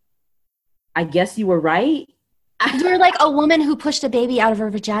was, I guess you were right. You're like a woman who pushed a baby out of her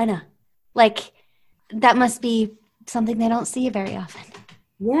vagina. Like, that must be something they don't see very often.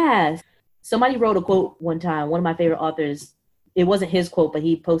 Yes. Somebody wrote a quote one time, one of my favorite authors. It wasn't his quote, but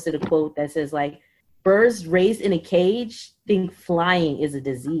he posted a quote that says, like, birds raised in a cage think flying is a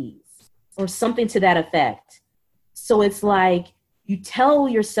disease, or something to that effect. So it's like, you tell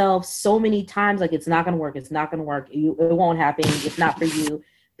yourself so many times, like, it's not going to work. It's not going to work. It won't happen. It's not for you.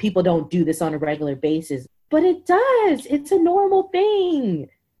 People don't do this on a regular basis. But it does. It's a normal thing.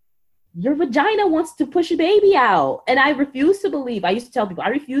 Your vagina wants to push a baby out. And I refuse to believe, I used to tell people, I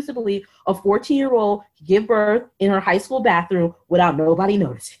refuse to believe a 14-year-old give birth in her high school bathroom without nobody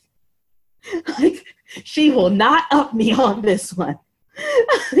noticing. Like, she will not up me on this one.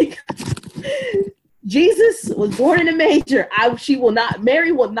 Like, Jesus was born in a manger.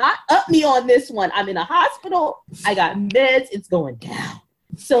 Mary will not up me on this one. I'm in a hospital. I got meds. It's going down.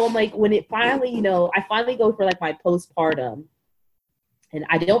 So I'm like, when it finally, I finally go for like my postpartum, and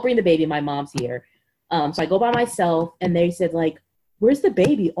I don't bring the baby. My mom's here. So I go by myself, and they said, like, where's the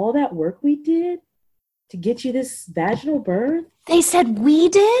baby? All that work we did to get you this vaginal birth? They said we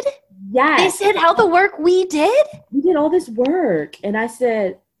did? Yes. They said all the work we did? We did all this work. And I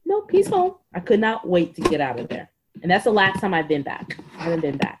said, no, peace home. I could not wait to get out of there. And that's the last time I've been back. I haven't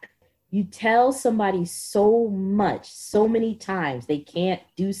been back. You tell somebody so much, so many times they can't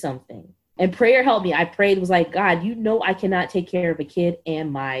do something. And prayer helped me. I prayed, was like, God, I cannot take care of a kid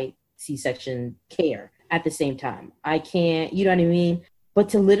and my C-section care at the same time. I can't, you know what I mean? But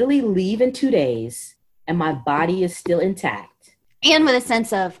to literally leave in 2 days and my body is still intact. And with a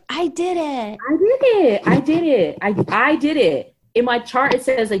sense of, I did it. I did it. In my chart, it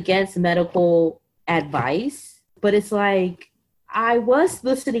says against medical advice, but it's like, I was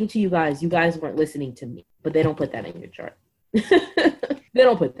listening to you guys. You guys weren't listening to me, but they don't put that in your chart. They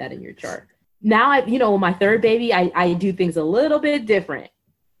don't put that in your chart. Now, with my third baby, I do things a little bit different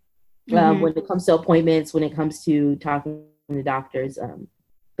when it comes to appointments, when it comes to talking to doctors.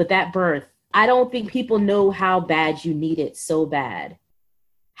 But But that birth, I don't think people know how bad you need it so bad.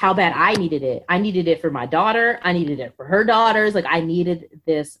 How bad I needed it. I needed it for my daughter. I needed it for her daughters. Like, I needed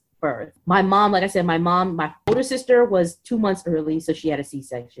this birth. My mom, like I said, my older sister was 2 months early, so she had a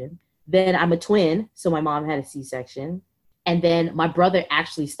C-section. Then I'm a twin, so my mom had a C-section. And then my brother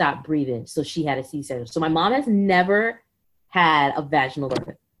actually stopped breathing, so she had a C-section. So my mom has never had a vaginal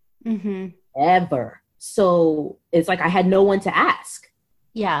birth. Mm-hmm. Ever. So it's like I had no one to ask.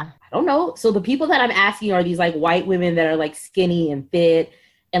 Yeah. I don't know. So the people that I'm asking are these like white women that are like skinny and fit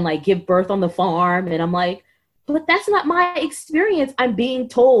and like give birth on the farm. And I'm like, but that's not my experience. I'm being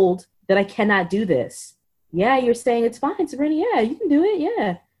told that I cannot do this. Yeah, you're saying it's fine, Sabrina. Yeah, you can do it.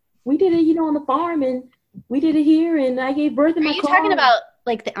 Yeah. We did it, on the farm, and we did it here, and I gave birth in my car. Are you talking about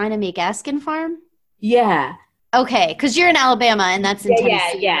like the Ina May Gaskin farm? Yeah. Okay, because you're in Alabama and that's in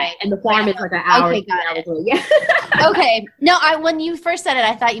Tennessee, yeah. right? And the farm is like an hour. Okay, got it. Away. Yeah. Okay. No, when you first said it,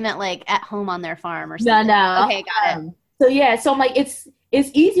 I thought you meant like at home on their farm or something. No. Okay, got it. So I'm like, it's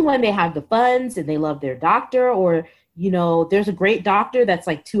easy when they have the funds and they love their doctor, or, there's a great doctor that's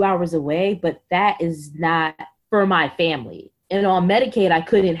like 2 hours away, but that is not for my family. And on Medicaid, I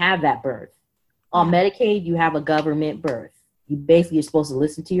couldn't have that birth. On Medicaid, you have a government birth. You basically are supposed to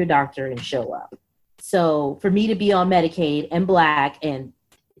listen to your doctor and show up. So for me to be on Medicaid and Black and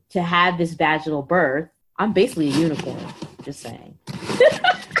to have this vaginal birth, I'm basically a unicorn, just saying.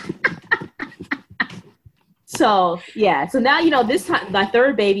 So, yeah. So now, this time, my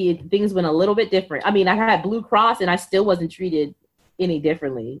third baby, things went a little bit different. I mean, I had Blue Cross and I still wasn't treated any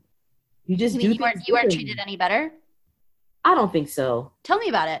differently. You weren't treated any better? I don't think so. Tell me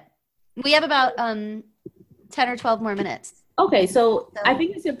about it. We have about 10 or 12 more minutes. Okay, so I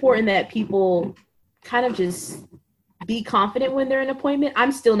think it's important that people kind of just be confident when they're in an appointment.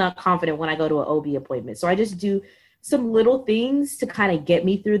 I'm still not confident when I go to an OB appointment. So I just do some little things to kind of get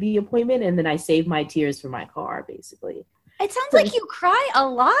me through the appointment, and then I save my tears for my car, basically. It sounds like you cry a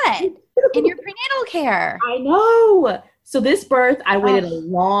lot in your prenatal care. I know. So this birth, I waited a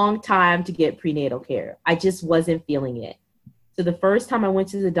long time to get prenatal care. I just wasn't feeling it. So the first time I went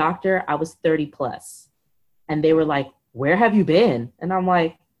to the doctor, I was 30 plus. And they were like, where have you been? And I'm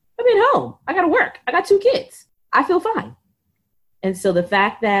like, I've been home. I got to work. I got 2 kids. I feel fine. And so the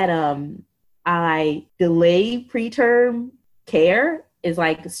fact that I delay preterm care is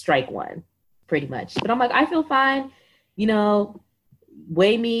like strike one, pretty much. But I'm like, I feel fine.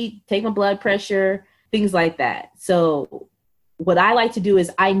 Weigh me, take my blood pressure, things like that. So what I like to do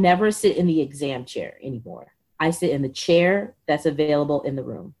is I never sit in the exam chair anymore. I sit in the chair that's available in the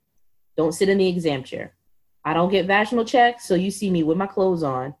room. Don't sit in the exam chair. I don't get vaginal checks, so you see me with my clothes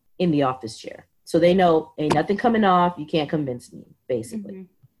on in the office chair. So they know ain't nothing coming off. You can't convince me, basically. Mm-hmm.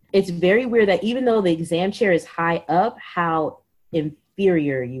 It's very weird that even though the exam chair is high up, how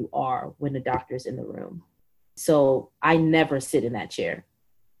inferior you are when the doctor's in the room. So I never sit in that chair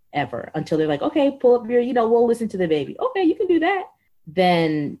ever until they're like, okay, pull up your, we'll listen to the baby. Okay, you can do that.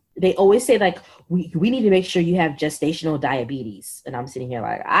 Then they always say like, we need to make sure you have gestational diabetes. And I'm sitting here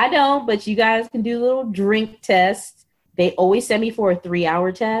like, I don't, but you guys can do a little drink test. They always send me for a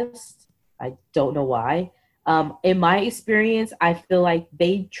 3-hour test. I don't know why. In my experience, I feel like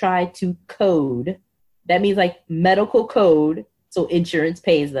they try to code. That means like medical code. So insurance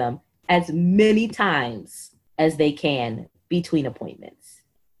pays them as many times as they can between appointments.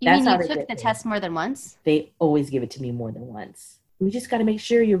 You took the test more than once? They always give it to me more than once. We just got to make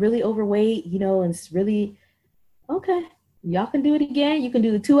sure you're really overweight, and it's really, okay, y'all can do it again. You can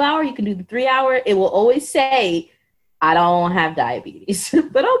do the 2-hour, you can do the 3-hour. It will always say, I don't have diabetes,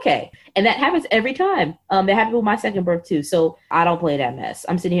 but okay. And that happens every time. That happened with my second birth too. So I don't play that mess.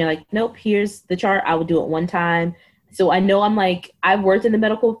 I'm sitting here like, nope, here's the chart. I will do it one time. So I know I'm like, I've worked in the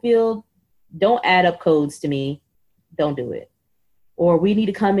medical field. Don't add up codes to me. Don't do it. Or we need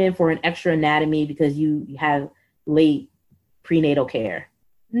to come in for an extra anatomy because you have late prenatal care.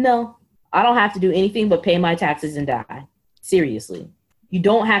 No, I don't have to do anything but pay my taxes and die. Seriously. You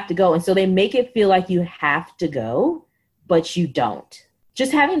don't have to go. And so they make it feel like you have to go, but you don't.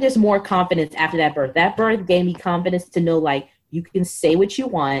 Just having just more confidence after that birth. That birth gave me confidence to know like you can say what you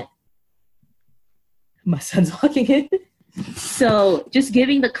want. My son's walking in. So just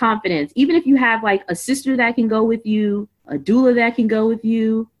giving the confidence, even if you have like a sister that can go with you, a doula that can go with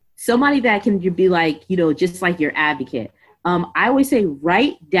you, somebody that can be like, just like your advocate. I always say,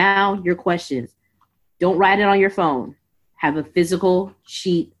 write down your questions. Don't write it on your phone. Have a physical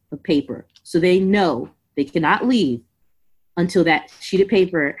sheet of paper so they know they cannot leave until that sheet of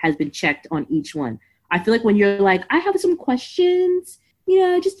paper has been checked on each one. I feel like when you're like, I have some questions,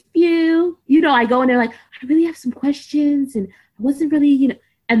 just a few, I go in there like, I really have some questions and I wasn't really,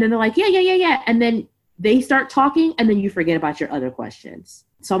 And then they're like, yeah. And then they start talking, and then you forget about your other questions.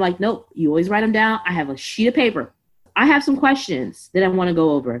 So I'm like, nope, you always write them down. I have a sheet of paper. I have some questions that I want to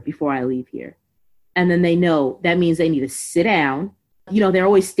go over before I leave here. And then they know that means they need to sit down. They're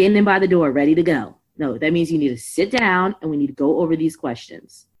always standing by the door ready to go. No, that means you need to sit down and we need to go over these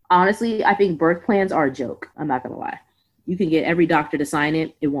questions. Honestly, I think birth plans are a joke. I'm not going to lie. You can get every doctor to sign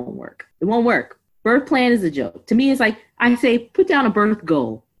it. It won't work. It won't work. Birth plan is a joke. To me, it's like I say, put down a birth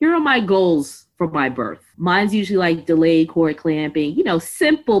goal. Here are my goals for my birth. Mine's usually like delayed cord clamping,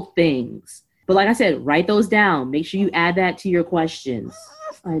 simple things. But like I said, write those down. Make sure you add that to your questions.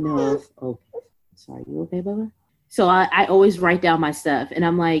 I know. Oh, sorry. You okay, Bubba? So I always write down my stuff. And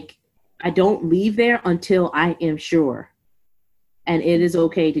I'm like, I don't leave there until I am sure. And it is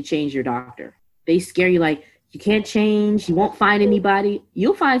okay to change your doctor. They scare you like, you can't change. You won't find anybody.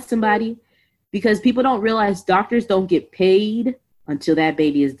 You'll find somebody. Because people don't realize doctors don't get paid until that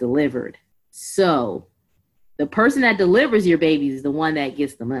baby is delivered. So the person that delivers your baby is the one that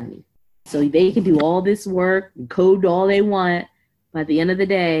gets the money. So they can do all this work and code all they want. But at the end of the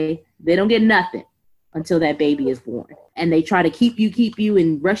day, they don't get nothing until that baby is born. And they try to keep you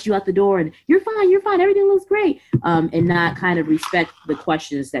and rush you out the door and you're fine, everything looks great. And not kind of respect the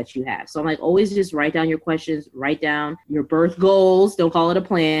questions that you have. So I'm like, always just write down your questions, write down your birth goals. Don't call it a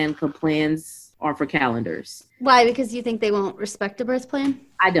plan, because plans are for calendars. Why? Because you think they won't respect a birth plan?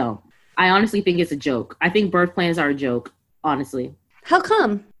 I don't. I honestly think it's a joke. I think birth plans are a joke, honestly. How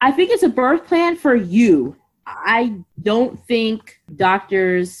come? I think it's a birth plan for you. I don't think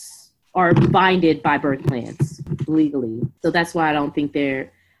doctors are binded by birth plans legally. So that's why I don't think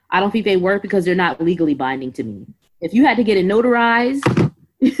they work, because they're not legally binding to me. If you had to get it notarized,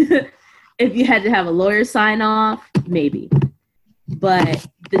 if you had to have a lawyer sign off, maybe. But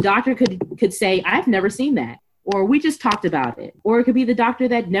the doctor could say, I've never seen that. Or we just talked about it. Or it could be the doctor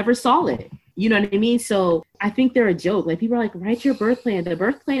that never saw it. You know what I mean? So I think they're a joke. Like, people are like, write your birth plan. The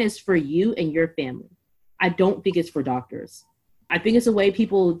birth plan is for you and your family. I don't think it's for doctors. I think it's a way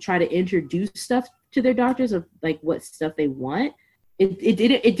people try to introduce stuff to their doctors of like what stuff they want.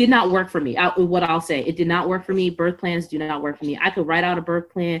 It did not work for me. What I'll say, it did not work for me. Birth plans do not work for me. I could write out a birth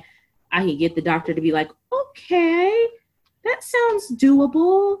plan. I can get the doctor to be like, okay, that sounds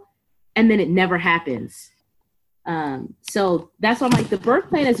doable. And then it never happens. So that's why I'm like, the birth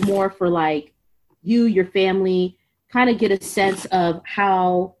plan is more for like you, your family, kind of get a sense of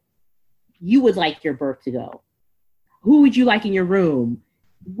how you would like your birth to go. Who would you like in your room?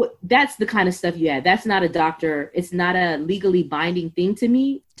 That's the kind of stuff you add. That's not a doctor. It's not a legally binding thing to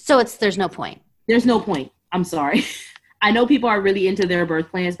me. So there's no point. There's no point. I'm sorry. I know people are really into their birth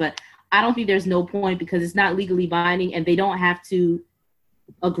plans, but I don't think there's no point, because it's not legally binding and they don't have to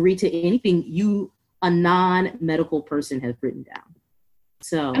agree to anything you, a non-medical person, has written down.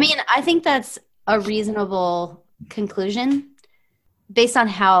 So, I mean, I think that's a reasonable conclusion based on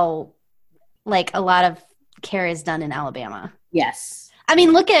how like a lot of care is done in Alabama. Yes. I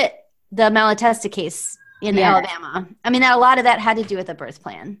mean, look at the Malatesta case in Alabama. I mean, a lot of that had to do with a birth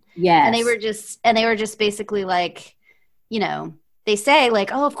plan. Yes. And they were just basically like, they say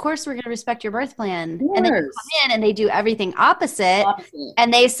like, oh, of course we're going to respect your birth plan. And then you come in and they do everything opposite.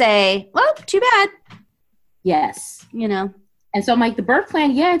 And they say, well, too bad. Yes. And so I'm like, the birth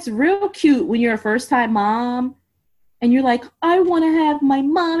plan, it's real cute when you're a first-time mom. And you're like, I want to have my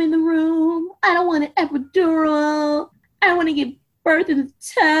mom in the room. I don't want an epidural. I want to give birth in the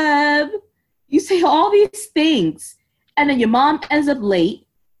tub. You say all these things. And then your mom ends up late.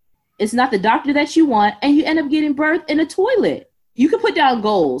 It's not the doctor that you want. And you end up getting birth in a toilet. You can put down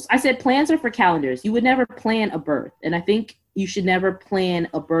goals. I said plans are for calendars. You would never plan a birth. And I think you should never plan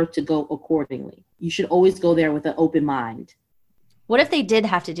a birth to go accordingly. You should always go there with an open mind. What if they did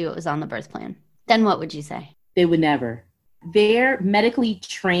have to do what was on the birth plan? Then what would you say? They would never. They're medically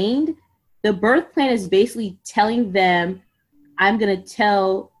trained. The birth plan is basically telling them, I'm going to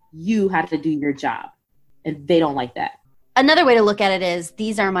tell you how to do your job. And they don't like that. Another way to look at it is,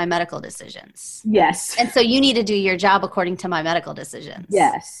 these are my medical decisions. Yes. And so you need to do your job according to my medical decisions.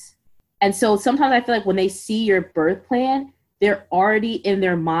 Yes. And so sometimes I feel like when they see your birth plan, they're already in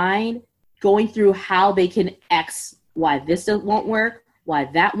their mind going through how they can X why this won't work, why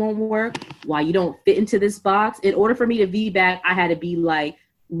that won't work, why you don't fit into this box. In order for me to VBAC, I had to be like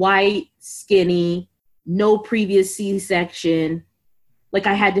white, skinny, no previous C-section. Like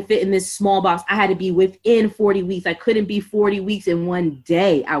I had to fit in this small box. I had to be within 40 weeks. I couldn't be 40 weeks in one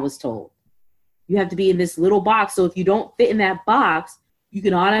day, I was told. You have to be in this little box. So if you don't fit in that box, you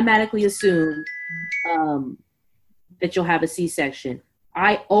can automatically assume that you'll have a C-section.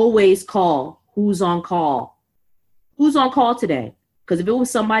 I always call who's on call. Who's on call today? Because if it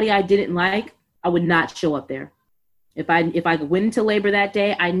was somebody I didn't like, I would not show up there. If I went into labor that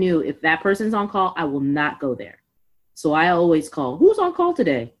day, I knew if that person's on call, I will not go there. So I always call, who's on call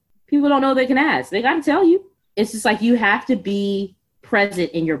today? People don't know they can ask. They got to tell you. It's just like you have to be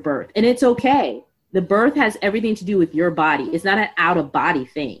present in your birth. And it's okay. The birth has everything to do with your body. It's not an out-of-body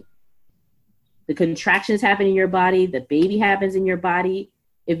thing. The contractions happen in your body. The baby happens in your body.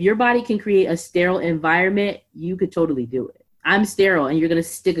 If your body can create a sterile environment, you could totally do it. I'm sterile and you're going to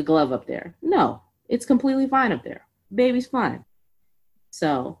stick a glove up there. No, it's completely fine up there. Baby's fine.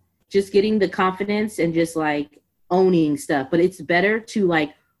 So just getting the confidence and just like owning stuff. But it's better to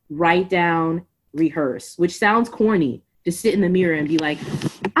like write down, rehearse, which sounds corny, to sit in the mirror and be like,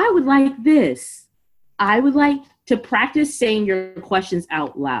 I would like this. I would like to practice saying your questions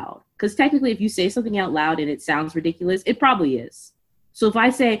out loud. Because technically, if you say something out loud and it sounds ridiculous, it probably is. So if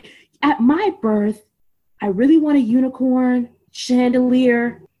I say, at my birth, I really want a unicorn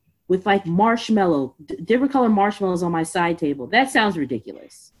chandelier with like marshmallow, different color marshmallows on my side table. That sounds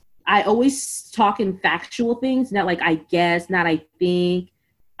ridiculous. I always talk in factual things, not like I guess, not I think.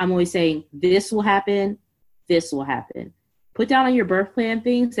 I'm always saying this will happen, this will happen. Put down on your birth plan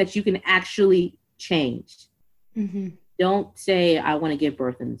things that you can actually change. Mm-hmm. Don't say, I want to give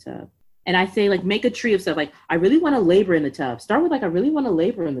birth in the tub. And I say, like, make a tree of stuff. Like, I really want to labor in the tub. Start with, like, I really want to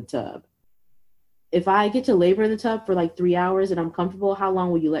labor in the tub. If I get to labor in the tub for, like, 3 hours and I'm comfortable, how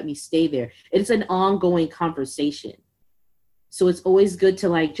long will you let me stay there? It's an ongoing conversation. So it's always good to,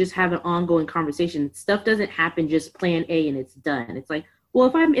 like, just have an ongoing conversation. Stuff doesn't happen just plan A and it's done. It's like, well,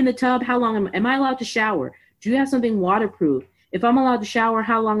 if I'm in the tub, how long am I allowed to shower? Do you have something waterproof? If I'm allowed to shower,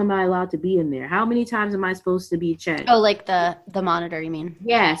 how long am I allowed to be in there? How many times am I supposed to be checked? Oh, like the monitor, you mean?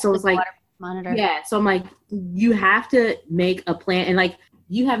 Yeah. So it's like, monitor. Yeah. So I'm like, you have to make a plan. And like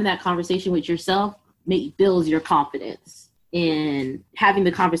you having that conversation with yourself builds your confidence in having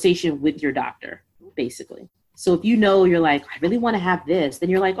the conversation with your doctor, basically. So if you know you're like, I really want to have this, then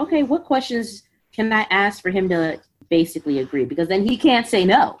you're like, okay, what questions can I ask for him to basically agree? Because then he can't say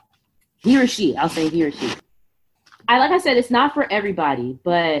no. He or she. I'll say he or she. Like I said, it's not for everybody,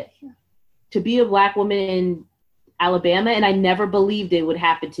 but to be a Black woman in Alabama, and I never believed it would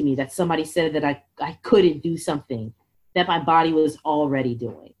happen to me, that somebody said that I couldn't do something that my body was already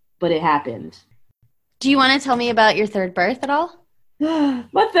doing, but it happened. Do you want to tell me about your third birth at all?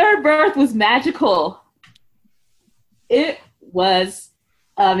 My third birth was magical. It was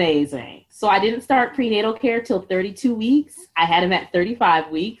amazing. So I didn't start prenatal care till 32 weeks. I had him at 35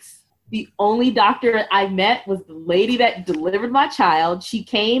 weeks. The only doctor I met was the lady that delivered my child. She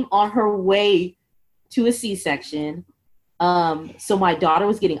came on her way to a C-section. So my daughter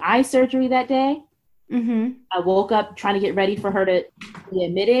was getting eye surgery that day. Mm-hmm. I woke up trying to get ready for her to be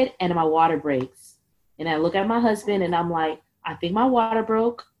admitted, and my water breaks. And I look at my husband, and I'm like, I think my water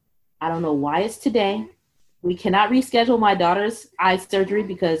broke. I don't know why it's today. We cannot reschedule my daughter's eye surgery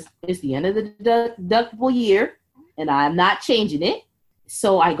because it's the end of the deductible year, and I'm not changing it.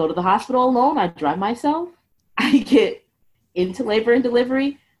 So I go to the hospital alone. I drive myself. I get into labor and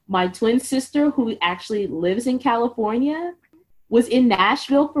delivery. My twin sister, who actually lives in California, was in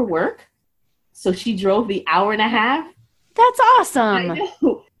Nashville for work. So she drove the hour and a half. That's awesome. I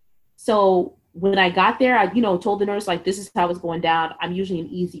know. So when I got there, I, told the nurse, like, this is how it's going down. I'm usually an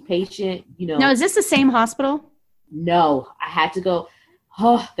easy patient, Now, is this the same hospital? No, I had to go.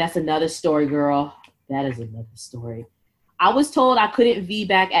 Oh, that's another story, girl. That is another story. I was told I couldn't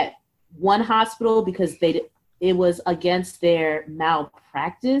VBAC at one hospital because it was against their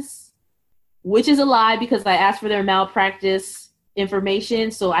malpractice, which is a lie because I asked for their malpractice information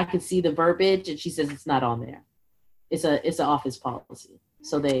so I could see the verbiage, and she says it's not on there. It's an office policy,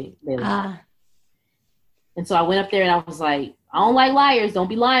 so they lie. And so I went up there and I was like, I don't like liars. Don't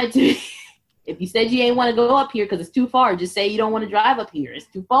be lying to me. If you said you ain't want to go up here because it's too far, just say you don't want to drive up here. It's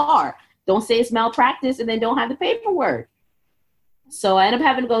too far. Don't say it's malpractice and then don't have the paperwork. So I ended up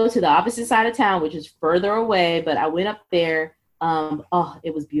having to go to the opposite side of town, which is further away, but I went up there.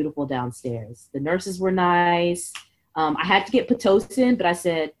 It was beautiful downstairs. The nurses were nice. I had to get Pitocin, but I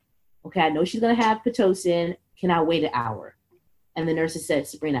said, okay, I know she's going to have Pitocin. Can I wait an hour? And the nurses said,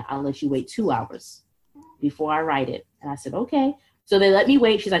 Sabrina, I'll let you wait 2 hours before I write it. And I said, okay. So they let me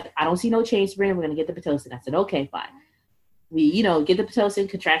wait. She's like, I don't see no change, Sabrina. We're going to get the Pitocin. I said, okay, fine. We, get the Pitocin,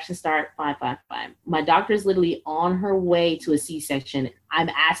 contractions start, fine. My doctor is literally on her way to a C-section. I'm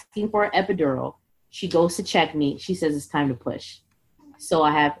asking for an epidural. She goes to check me. She says it's time to push. So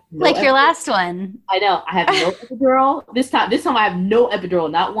I have no your last one. I know. I have no epidural. This time I have no epidural,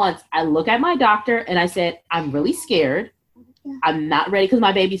 not once. I look at my doctor and I said, I'm really scared. I'm not ready because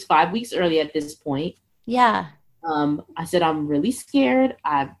my baby's 5 weeks early at this point. Yeah. I said, I'm really scared.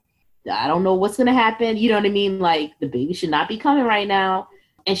 I don't know what's going to happen. You know what I mean? Like, the baby should not be coming right now.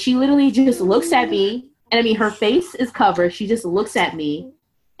 And she literally just looks at me. And I mean, her face is covered. She just looks at me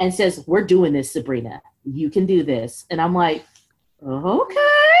and says, we're doing this, Sabrina. You can do this. And I'm like,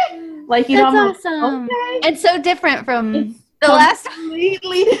 okay. Like, you That's know, I'm awesome. like, okay. And so different from It's the last time.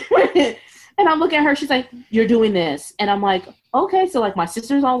 completely different. And I'm looking at her. She's like, you're doing this. And I'm like, okay. So, like, my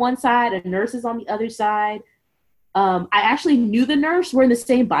sister's on one side, a nurse is on the other side. I actually knew the nurse. We're in the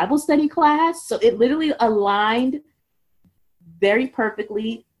same Bible study class. So it literally aligned very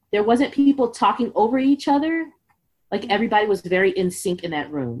perfectly. There wasn't people talking over each other. Like, everybody was very in sync in that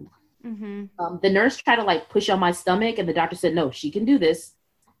room. Mm-hmm. The nurse tried to, like, push on my stomach, and the doctor said, no, she can do this.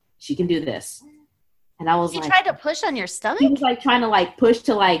 She can do this. And I was She like, tried to push on your stomach? he was, like, trying to, like, push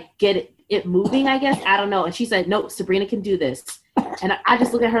to, like, get it moving, I guess. I don't know. And she said, no, Sabrina can do this. And I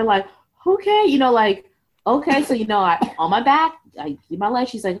just look at her like, okay, you know, like, okay, so, you know, on my back, I give my leg.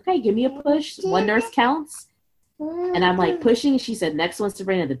 She's like, okay, give me a push. One nurse counts. And I'm like pushing. She said, next one,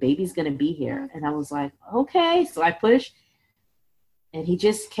 Sabrina, the baby's going to be here. And I was like, okay. So I pushed. And he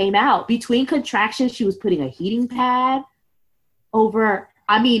just came out. Between contractions, she was putting a heating pad over.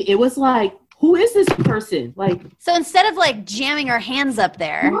 I mean, it was like, who is this person? Like, so instead of like jamming her hands up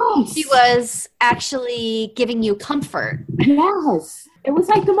there, yes. she was actually giving you comfort. Yes. It was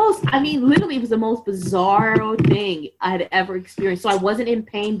like the most, I mean, literally, it was the most bizarre thing I had ever experienced. So I wasn't in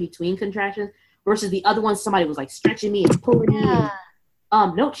pain between contractions versus the other one, somebody was like stretching me and pulling me.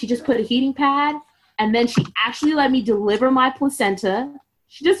 Nope, she just put a heating pad, and then she actually let me deliver my placenta.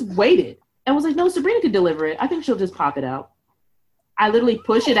 She just waited and was like, no, Sabrina could deliver it. I think she'll just pop it out. I literally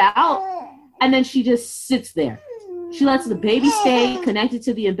push it out, and then she just sits there. She lets the baby stay connected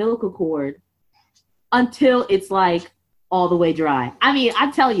to the umbilical cord until it's like all the way dry. I mean,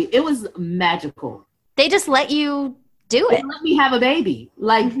 I tell you, it was magical. They just let you do it. They let me have a baby.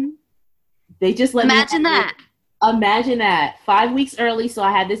 Like, they just let Imagine me have that. Imagine that. 5 weeks early, so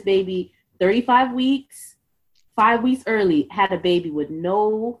I had this baby 35 weeks. 5 weeks early, had a baby with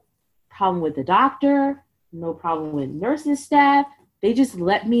no problem with the doctor, no problem with nursing staff. They just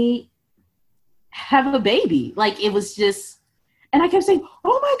let me have a baby. Like, it was just, and I kept saying,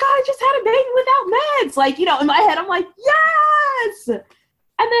 oh my God, I just had a baby without meds. Like, you know, in my head, I'm like, yes. And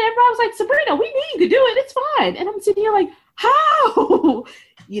then everybody was like, Sabrina, we knew you could do it. It's fine. And I'm sitting here like, how?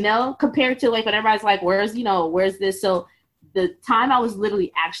 You know, compared to like when everybody's like, where's this? So the time I was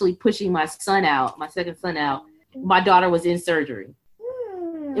literally actually pushing my son out, my second son out, my daughter was in surgery.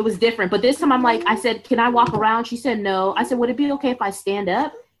 It was different. But this time I'm like, I said, can I walk around? She said, no. I said, would it be okay if I stand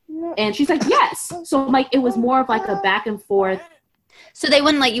up? And she's like, yes. So like, it was more of like a back and forth. So they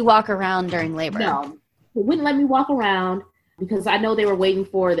wouldn't let you walk around during labor? No, they wouldn't let me walk around because I know they were waiting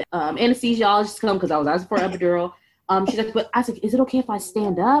for the anesthesiologist to come because I was asking for an epidural. She's like, but I was like, is it okay if I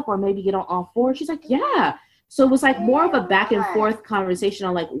stand up or maybe get on all fours? She's like, yeah. So it was like more of a back and forth conversation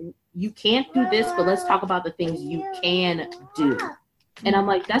on like, you can't do this, but let's talk about the things you can do. And I'm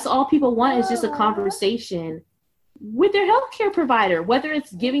like, that's all people want is just a conversation with their healthcare provider, whether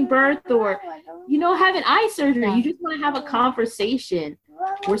it's giving birth or, you know, having eye surgery. You just want to have a conversation.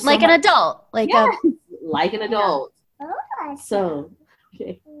 Where like an adult. Like an adult. Yeah. So,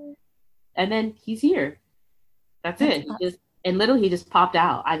 okay. And then he's here. That's it. He just popped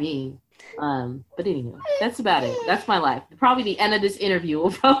out. I mean, but anyway, that's about it. That's my life. Probably the end of this interview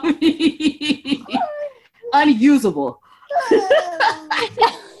will probably be unusable.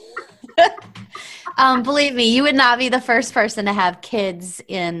 Believe me, you would not be the first person to have kids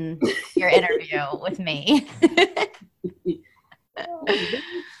in your interview with me.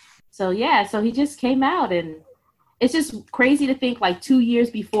 So he just came out, and it's just crazy to think like 2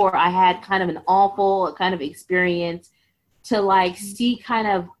 years before I had kind of an awful kind of experience to like see kind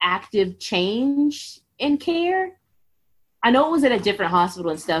of active change in care. I know it was at a different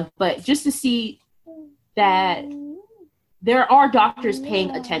hospital and stuff, but just to see that there are doctors paying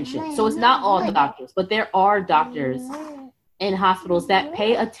attention. So it's not all doctors, but there are doctors in hospitals that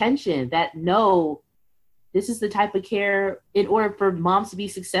pay attention, that know this is the type of care in order for moms to be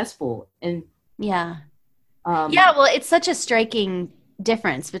successful. And well, it's such a striking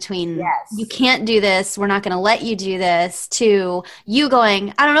difference between you can't do this, we're not going to let you do this, to you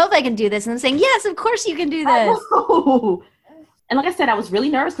going, I don't know if I can do this, and then saying, yes, of course you can do this. And like I said, I was really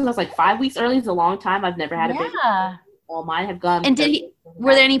nervous because I was like 5 weeks early is a long time. I've never had a baby. All mine have gone. And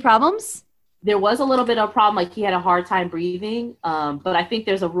were there any problems? There was a little bit of a problem. Like he had a hard time breathing. But I think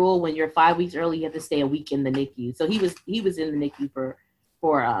there's a rule when you're 5 weeks early, you have to stay a week in the NICU. So he was in the NICU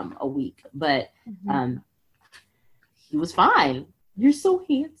for a week, but he was fine. You're so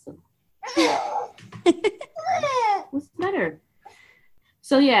handsome. What's the matter?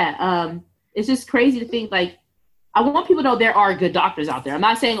 So yeah, it's just crazy to think like I want people to know there are good doctors out there. I'm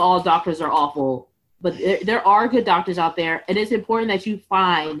not saying all doctors are awful, but there are good doctors out there, and it's important that you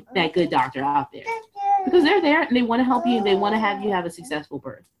find that good doctor out there because they're there and they want to help you. They want to have you have a successful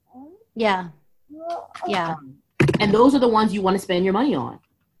birth. Yeah. Yeah. And those are the ones you want to spend your money on.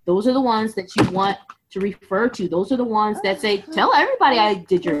 Those are the ones that you want to refer to. Those are the ones that say, tell everybody I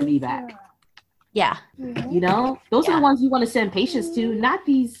did your VBAC. Yeah. You know, those are the ones you want to send patients to, not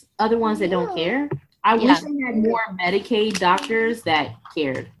these other ones that don't care. I wish they had more Medicaid doctors that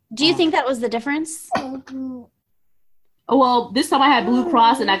cared. Do you think that was the difference? Oh, well, this time I had Blue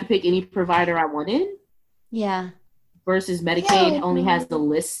Cross and I could pick any provider I wanted. Yeah. Versus Medicaid only has the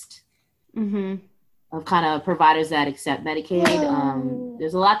list of kind of providers that accept Medicaid.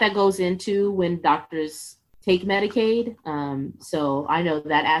 There's a lot that goes into when doctors take Medicaid. So I know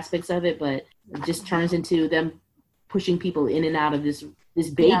that aspects of it, but it just turns into them pushing people in and out of this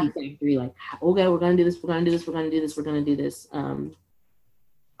baby factory. Like, okay, we're going to do this. We're going to do this. We're going to do this. We're going to do this.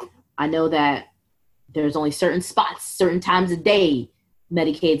 I know that there's only certain spots, certain times a day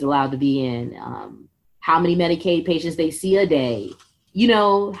Medicaid's allowed to be in. How many Medicaid patients they see a day, you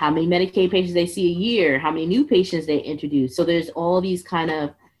know, how many Medicaid patients they see a year, how many new patients they introduce. So there's all these kind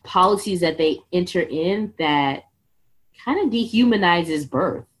of policies that they enter in that kind of dehumanizes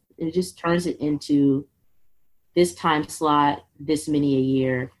birth. It just turns it into this time slot, this many a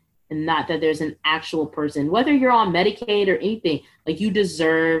year, and not that there's an actual person, whether you're on Medicaid or anything, like you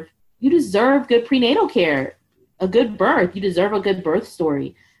deserve good prenatal care, a good birth. You deserve a good birth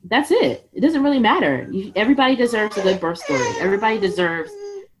story. That's it. It doesn't really matter. Everybody deserves a good birth story. Everybody deserves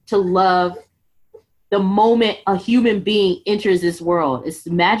to love the moment a human being enters this world. It's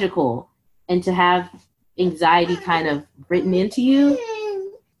magical. And to have anxiety kind of written into you.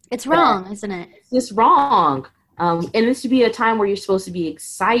 It's wrong, isn't it? It's just wrong. And this should be a time where you're supposed to be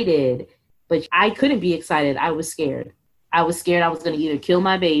excited. But I couldn't be excited. I was scared. I was scared I was going to either kill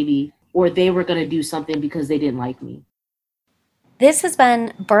my baby or they were going to do something because they didn't like me. This has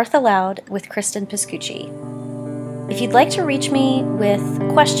been Birth Aloud with Kristen Piscucci. If you'd like to reach me with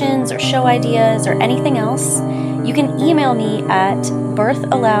questions or show ideas or anything else, you can email me at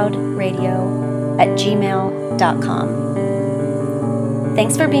birthalloud@gmail.com.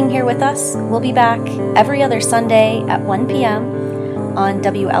 Thanks for being here with us. We'll be back every other Sunday at 1 p.m. on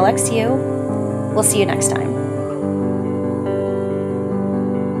WLXU. We'll see you next time.